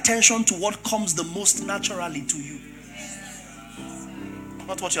 Pay attention to what comes the most naturally to you.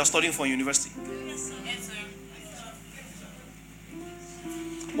 Not what you are studying for in university.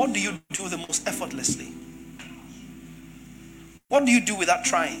 What do you do the most effortlessly? What do you do without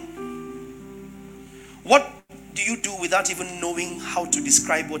trying? What do you do without even knowing how to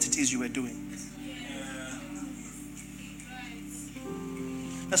describe what it is you were doing?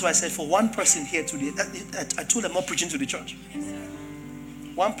 That's why I said for one person here today, I told them I'm not preaching to the church.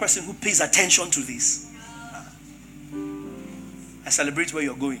 One person who pays attention to this, I celebrate where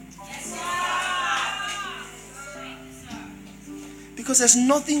you're going. Because there's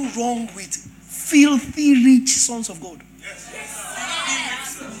nothing wrong with filthy rich sons of God.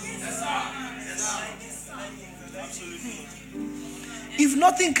 If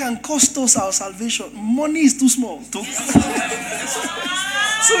nothing can cost us our salvation, money is too small.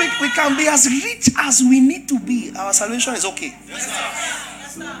 So we can be as rich as we need to be. Our salvation is okay.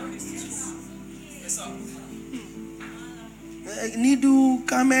 Nidu,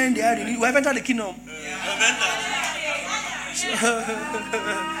 Carmen, we have entered the kingdom.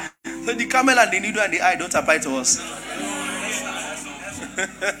 So the camel and the needle and the eye don't apply to us.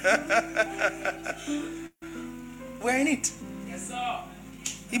 We're in it.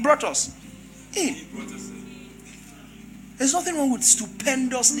 He brought us in. There's nothing wrong with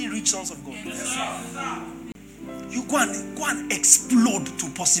stupendously rich sons of God. You go and explode to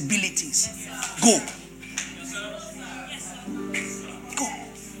possibilities. Go.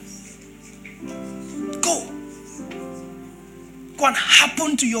 Go and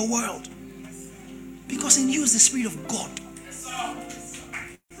happen to your world. Because in you is the Spirit of God.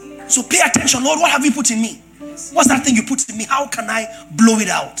 So pay attention, Lord, what have you put in me? What's that thing you put in me? How can I blow it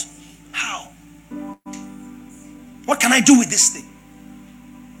out? How? What can I do with this thing?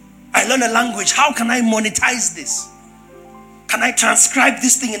 I learn a language. How can I monetize this? Can I transcribe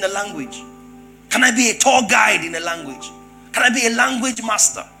this thing in a language? Can I be a tour guide in a language? Can I be a language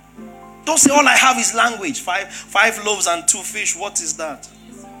master? Don't say all I have is language. Five loaves and 2 fish. What is that?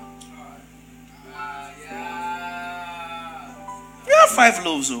 You have 5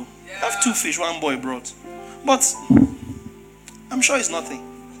 loaves, though. You have 2 fish, 1 boy brought. But I'm sure it's nothing.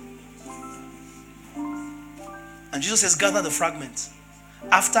 And Jesus says, gather the fragments.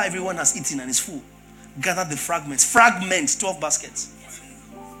 After everyone has eaten and is full, gather the fragments. Fragments, 12 baskets.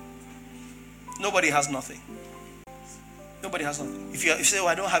 Nobody has nothing. Nobody has nothing. If you say, oh,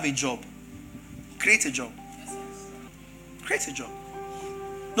 I don't have a job, create a job. Create a job.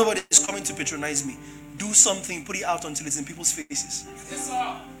 Nobody is coming to patronize me. Do something, put it out until it's in people's faces. Yes,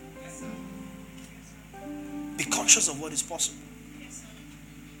 sir. Be conscious of what is possible.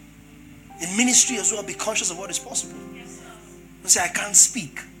 In ministry as well, be conscious of what is possible. Don't say, I can't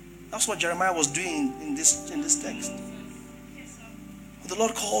speak. That's what Jeremiah was doing in this text. The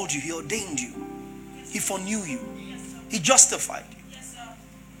Lord called you. He ordained you. He foreknew you. He justified you.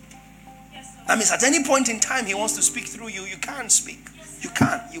 That means at any point in time He wants to speak through you. You can't speak. You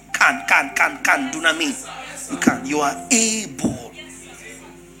can. Do not mean. You can. You are able.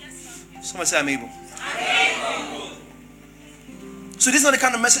 Someone say, I'm able. So this is not the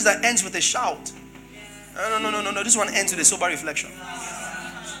kind of message that ends with a shout. No. This one ends with a sober reflection.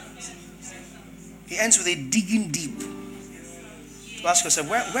 It ends with a digging deep. So ask yourself,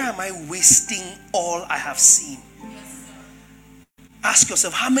 where am I wasting all I have seen? Ask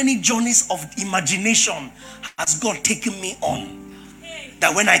yourself, how many journeys of imagination has God taken me on?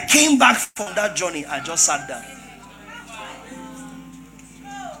 That when I came back from that journey, I just sat down.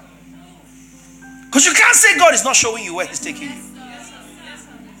 Because you can't say God is not showing you where He's taking you.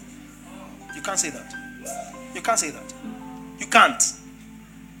 You can't say that. You can't say that. You can't.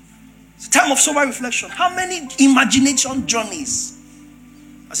 It's a time of sober reflection. How many imagination journeys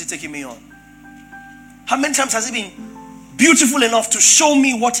has He taken me on? How many times has He been beautiful enough to show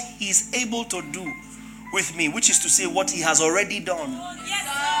me what He is able to do with me, which is to say what He has already done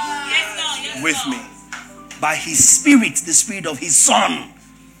with me by His Spirit, the Spirit of His Son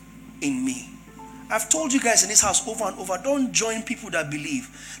in me. I've told you guys in this house over and over, don't join people that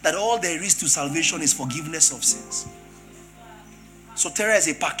believe that all there is to salvation is forgiveness of sins. Soteria is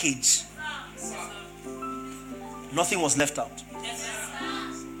a package. Nothing was left out.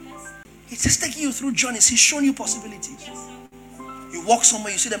 It's just taking you through journeys. He's showing you possibilities. You walk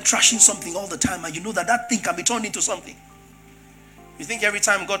somewhere, you see them trashing something all the time, and you know that that thing can be turned into something. You think every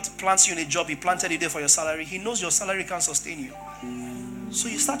time God plants you in a job, He planted you there for your salary. He knows your salary can't sustain you. So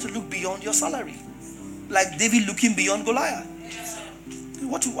you start to look beyond your salary. Like David looking beyond Goliath.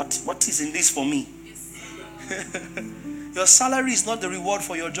 What is in this for me? Your salary is not the reward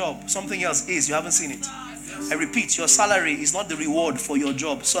for your job. Something else is. You haven't seen it. I repeat, your salary is not the reward for your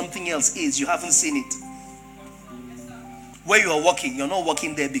job. Something else is. You haven't seen it. Where you are working, you're not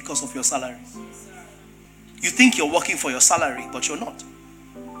working there because of your salary. You think you're working for your salary, but you're not.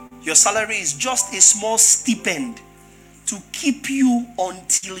 Your salary is just a small stipend to keep you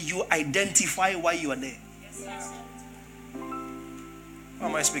until you identify why you are there. Who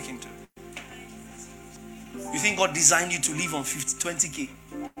am I speaking to? You think God designed you to live on 20K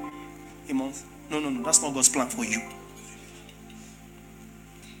a month? No. That's not God's plan for you.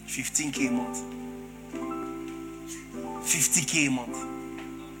 15K a month. 50K a month.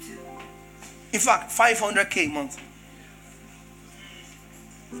 In fact, 500K a month.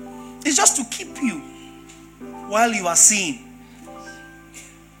 It's just to keep you while you are seeing.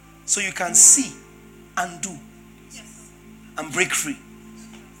 So you can see and do. And break free.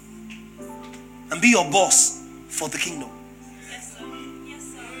 And be your boss for the kingdom.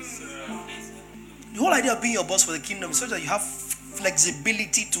 The whole idea of being your boss for the kingdom is so that you have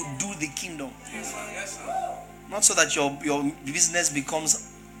flexibility to do the kingdom. Not so that your business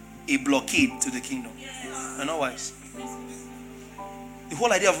becomes a blockade to the kingdom. You're not wise. The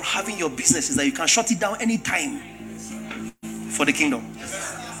whole idea of having your business is that you can shut it down anytime for the kingdom.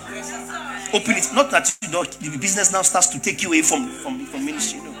 Open it. Not that the business now starts to take you away from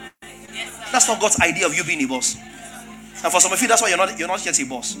ministry. No. That's not God's idea of you being a boss. And for some of you, that's why you're not yet a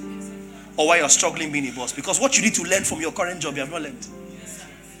boss. Or why you're struggling being a boss. Because what you need to learn from your current job, you have not learned.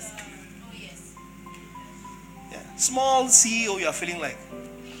 Yeah. Small CEO you are feeling like.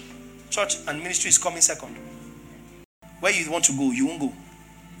 Church and ministry is coming second. Where you want to go, you won't go.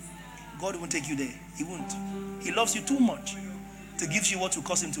 God won't take you there. He won't. He loves you too much to give you what will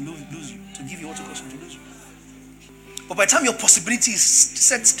cause Him to lose you. To give you what will cause Him to lose you. But by the time your possibility is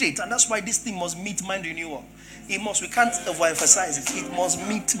set straight, and that's why this thing must meet mind renewal. It must. We can't overemphasize it. It must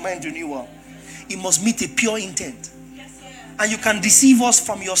meet mind renewal. It must meet a pure intent. And you can deceive us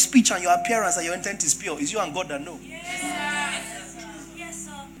from your speech and your appearance that your intent is pure. It's you and God that know.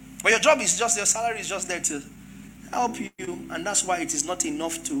 But your job is just, your salary is just there to help you, and that's why it is not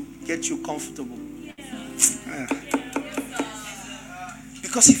enough to get you comfortable.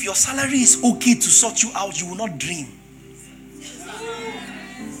 Because if your salary is okay to sort you out, you will not dream.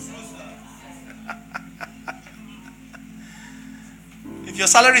 If your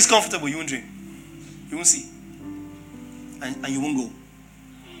salary is comfortable, you won't dream. You won't see. And you won't go.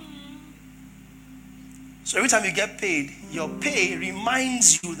 So every time you get paid, your pay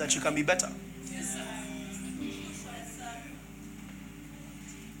reminds you that you can be better.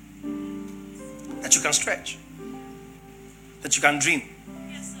 That you can stretch. That you can dream.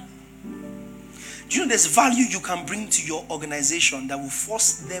 Do you know there's value you can bring to your organization that will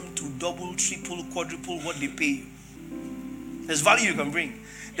force them to double, triple, quadruple what they pay you? There's value you can bring.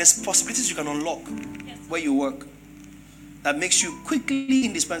 There's possibilities you can unlock where you work that makes you quickly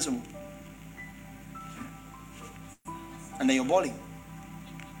indispensable. And then you're balling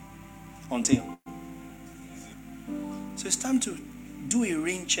until. So it's time to do a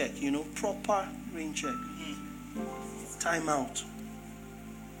rain check, proper rain check. Time out.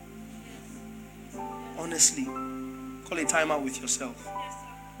 Honestly, call a time out with yourself.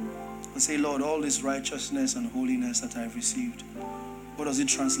 And say, Lord, all this righteousness and holiness that I've received, what does it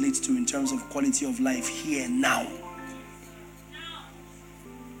translate to in terms of quality of life here now?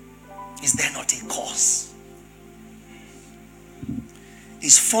 Is there not a cause?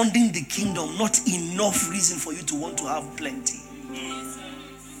 Is funding the kingdom not enough reason for you to want to have plenty?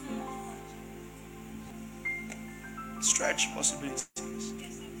 Stretch possibilities.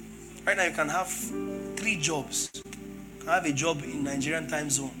 Right now you can have 3 jobs. You can have a job in Nigerian time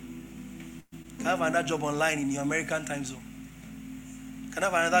zone. You can have another job online in the American time zone. You can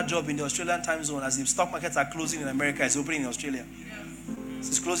have another job in the Australian time zone as the stock markets are closing in America, it's opening in Australia.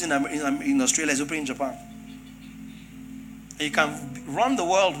 It's closing in Australia, it's opening in Japan. And you can run the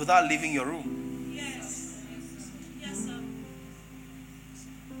world without leaving your room. Yes. Yes, sir.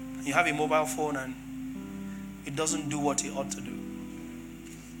 You have a mobile phone and it doesn't do what it ought to do.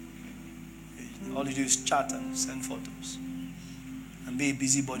 All you do is chat and send photos and be a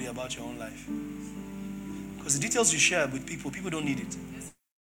busybody about your own life. Because the details you share with people don't need it.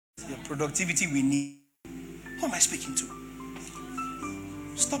 Your productivity we need. Who am I speaking to?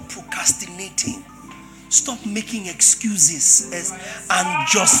 Stop procrastinating. Stop making excuses and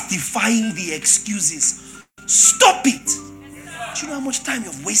justifying the excuses. Stop it. Do you know how much time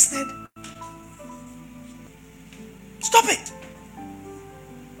you've wasted? Stop it.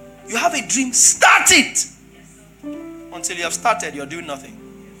 You have a dream, start it. Until you have started, you're doing nothing.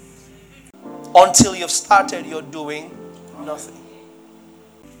 Until you've started, you're doing nothing.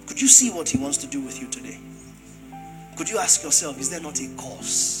 Could you see what he wants to do with you today? Could you ask yourself, is there not a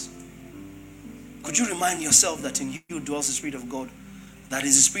cause? Could you remind yourself that in you dwells the Spirit of God? That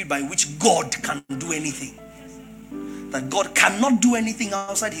is the Spirit by which God can do anything. That God cannot do anything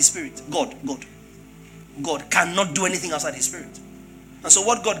outside His Spirit. God cannot do anything outside His Spirit. And so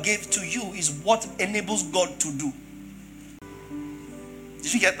what God gave to you is what enables God to do.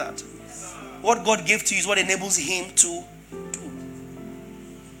 Did you get that? What God gave to you is what enables Him to do.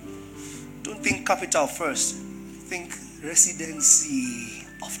 Don't think capital first. Think residency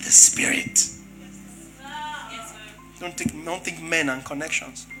of the Spirit. Don't think men and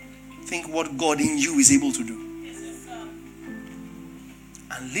connections. Think what God in you is able to do.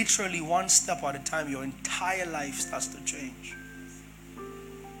 And literally one step at a time, your entire life starts to change.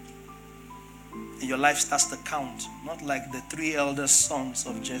 And your life starts to count. Not like the 3 eldest sons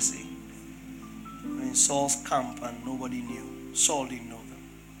of Jesse. In Saul's camp and nobody knew. Saul didn't know them.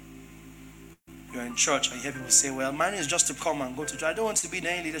 You're in church and you hear people say, well, mine is just to come and go to church. I don't want to be in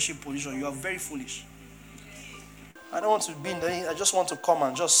any leadership position. You are very foolish. I don't want to be in any, I just want to come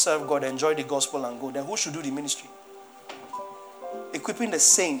and just serve God, enjoy the gospel and go. Then who should do the ministry? Equipping the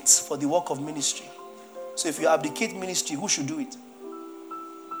saints for the work of ministry. So if you abdicate ministry, who should do it?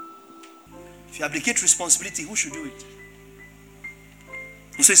 If you abdicate responsibility, who should do it?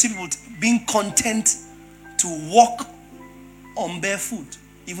 And so you see people being content to walk on barefoot,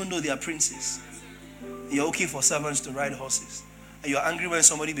 even though they are princes. You're okay for servants to ride horses. And you're angry when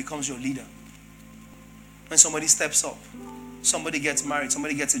somebody becomes your leader. When somebody steps up, somebody gets married,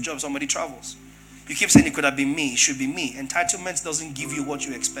 somebody gets a job, somebody travels. You keep saying it could have been me, it should be me. Entitlement doesn't give you what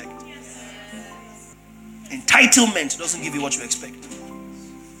you expect. Entitlement doesn't give you what you expect.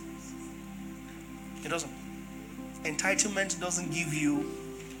 It doesn't. Entitlement doesn't give you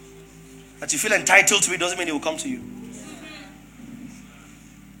that you feel entitled to it, doesn't mean it will come to you.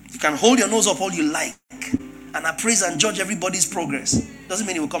 You can hold your nose up all you like and appraise and judge everybody's progress. Doesn't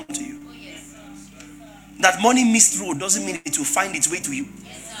mean it will come to you. That money missed road doesn't mean it will find its way to you.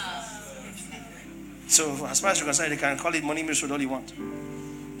 So as far as you're concerned, they can call it money missed road all you want.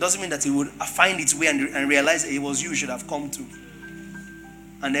 Doesn't mean that it would find its way and realize it was you should have come to.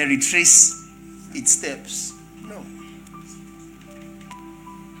 And then retrace its steps. No.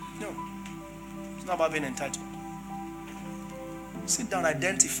 It's not about being entitled. Sit down,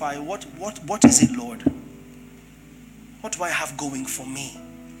 identify what is it, Lord? What do I have going for me?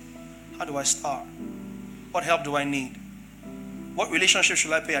 How do I start? What help do I need? What relationship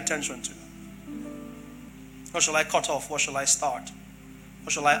should I pay attention to? What shall I cut off? What shall I start?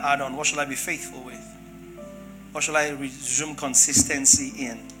 What shall I add on? What shall I be faithful with? What shall I resume consistency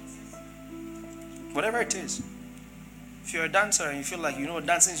in? Whatever it is. If you're a dancer and you feel like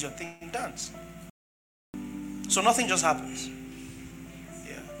dancing is your thing, dance. So nothing just happens.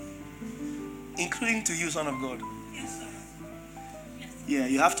 Yeah. Including to you, Son of God. Yeah,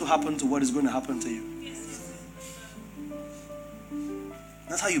 you have to happen to what is going to happen to you.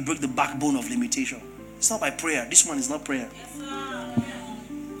 That's how you break the backbone of limitation. It's not by prayer. This one is not prayer.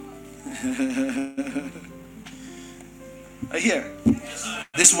 Here.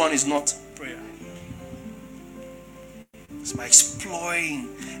 This one is not prayer. It's by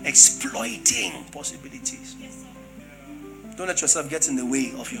exploiting possibilities. Don't let yourself get in the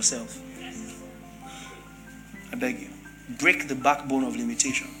way of yourself. I beg you. Break the backbone of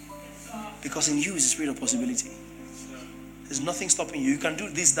limitation. Because in you is the spirit of possibility. There's nothing stopping you. You can do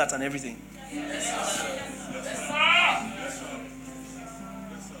this, that, and everything.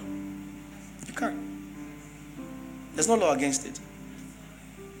 You can. There's no law against it.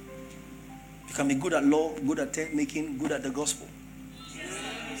 You can be good at law, good at tent making, good at the gospel.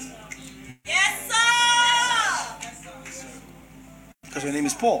 Yes, sir. Because your name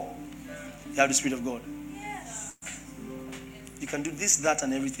is Paul. You have the Spirit of God. Yes. You can do this, that,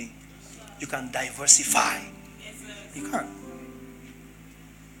 and everything. You can diversify. You can.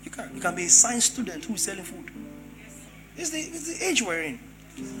 You can. You can be a science student who is selling food. It's the age we're in.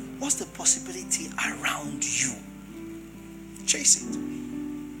 What's the possibility around you? Chase it.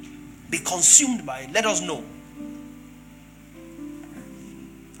 Be consumed by it. Let us know.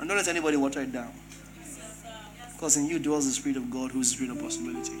 And don't let anybody water it down. Because in you dwells the Spirit of God, who is the Spirit of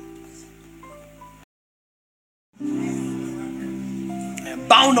possibility. I am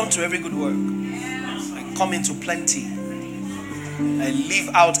bound unto every good work. I come into plenty. I live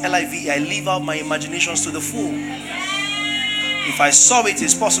out LIV. I live out my imaginations to the full. If I saw it,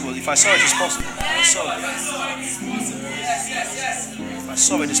 it's possible. If I saw it, it's possible. If I saw it, if I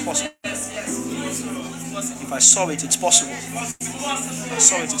saw it, it's possible. If I saw it, it's possible. If I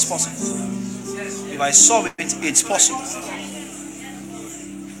saw it, it's possible. If I saw it, it's possible.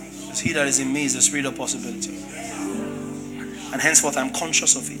 Because he that is in me is the spirit of possibility. And henceforth I'm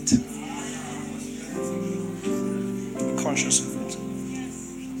conscious of it. I'm conscious of it.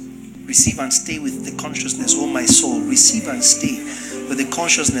 Receive and stay with the consciousness, oh my soul. Receive and stay with the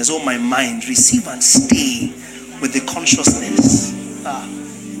consciousness, oh my mind. Receive and stay with the consciousness.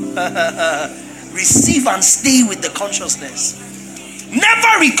 Receive and stay with the consciousness.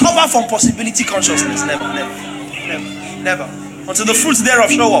 Never recover from possibility consciousness. Never. Until the fruits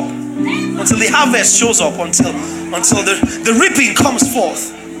thereof show up. Until the harvest shows up. Until the reaping comes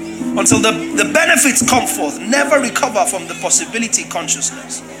forth. Until the benefits come forth. Never recover from the possibility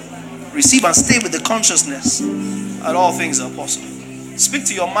consciousness. Receive and stay with the consciousness that all things are possible. Speak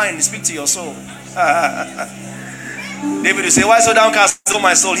to your mind. Speak to your soul. David will say, why so downcast, O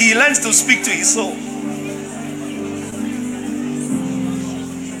my soul? He learns to speak to his soul.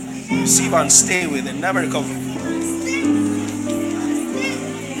 Receive and stay with it. Never recover.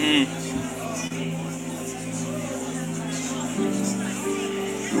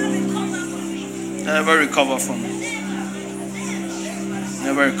 Never recover from it.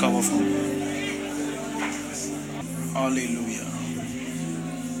 Never recover from it. Hallelujah.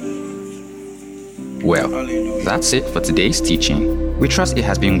 Well, Hallelujah. that's it for today's teaching. We trust it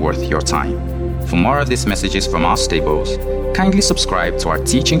has been worth your time. For more of these messages from our stables, kindly subscribe to our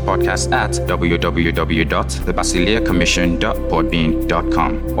teaching podcast at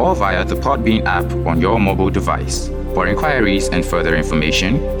www.thebasileacommission.podbean.com or via the Podbean app on your mobile device. For inquiries and further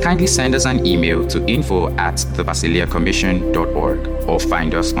information, kindly send us an email to info@thebasileacommission.org or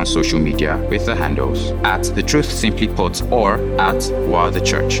find us on social media with the handles @The Truth Simply Put or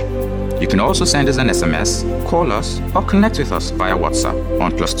 @WaTheChurch. You can also send us an SMS, call us, or connect with us via WhatsApp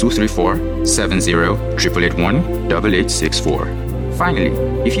on +234 70 881 8864. Finally,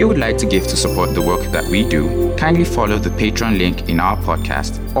 if you would like to give to support the work that we do, kindly follow the Patreon link in our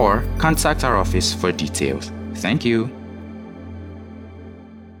podcast or contact our office for details. Thank you.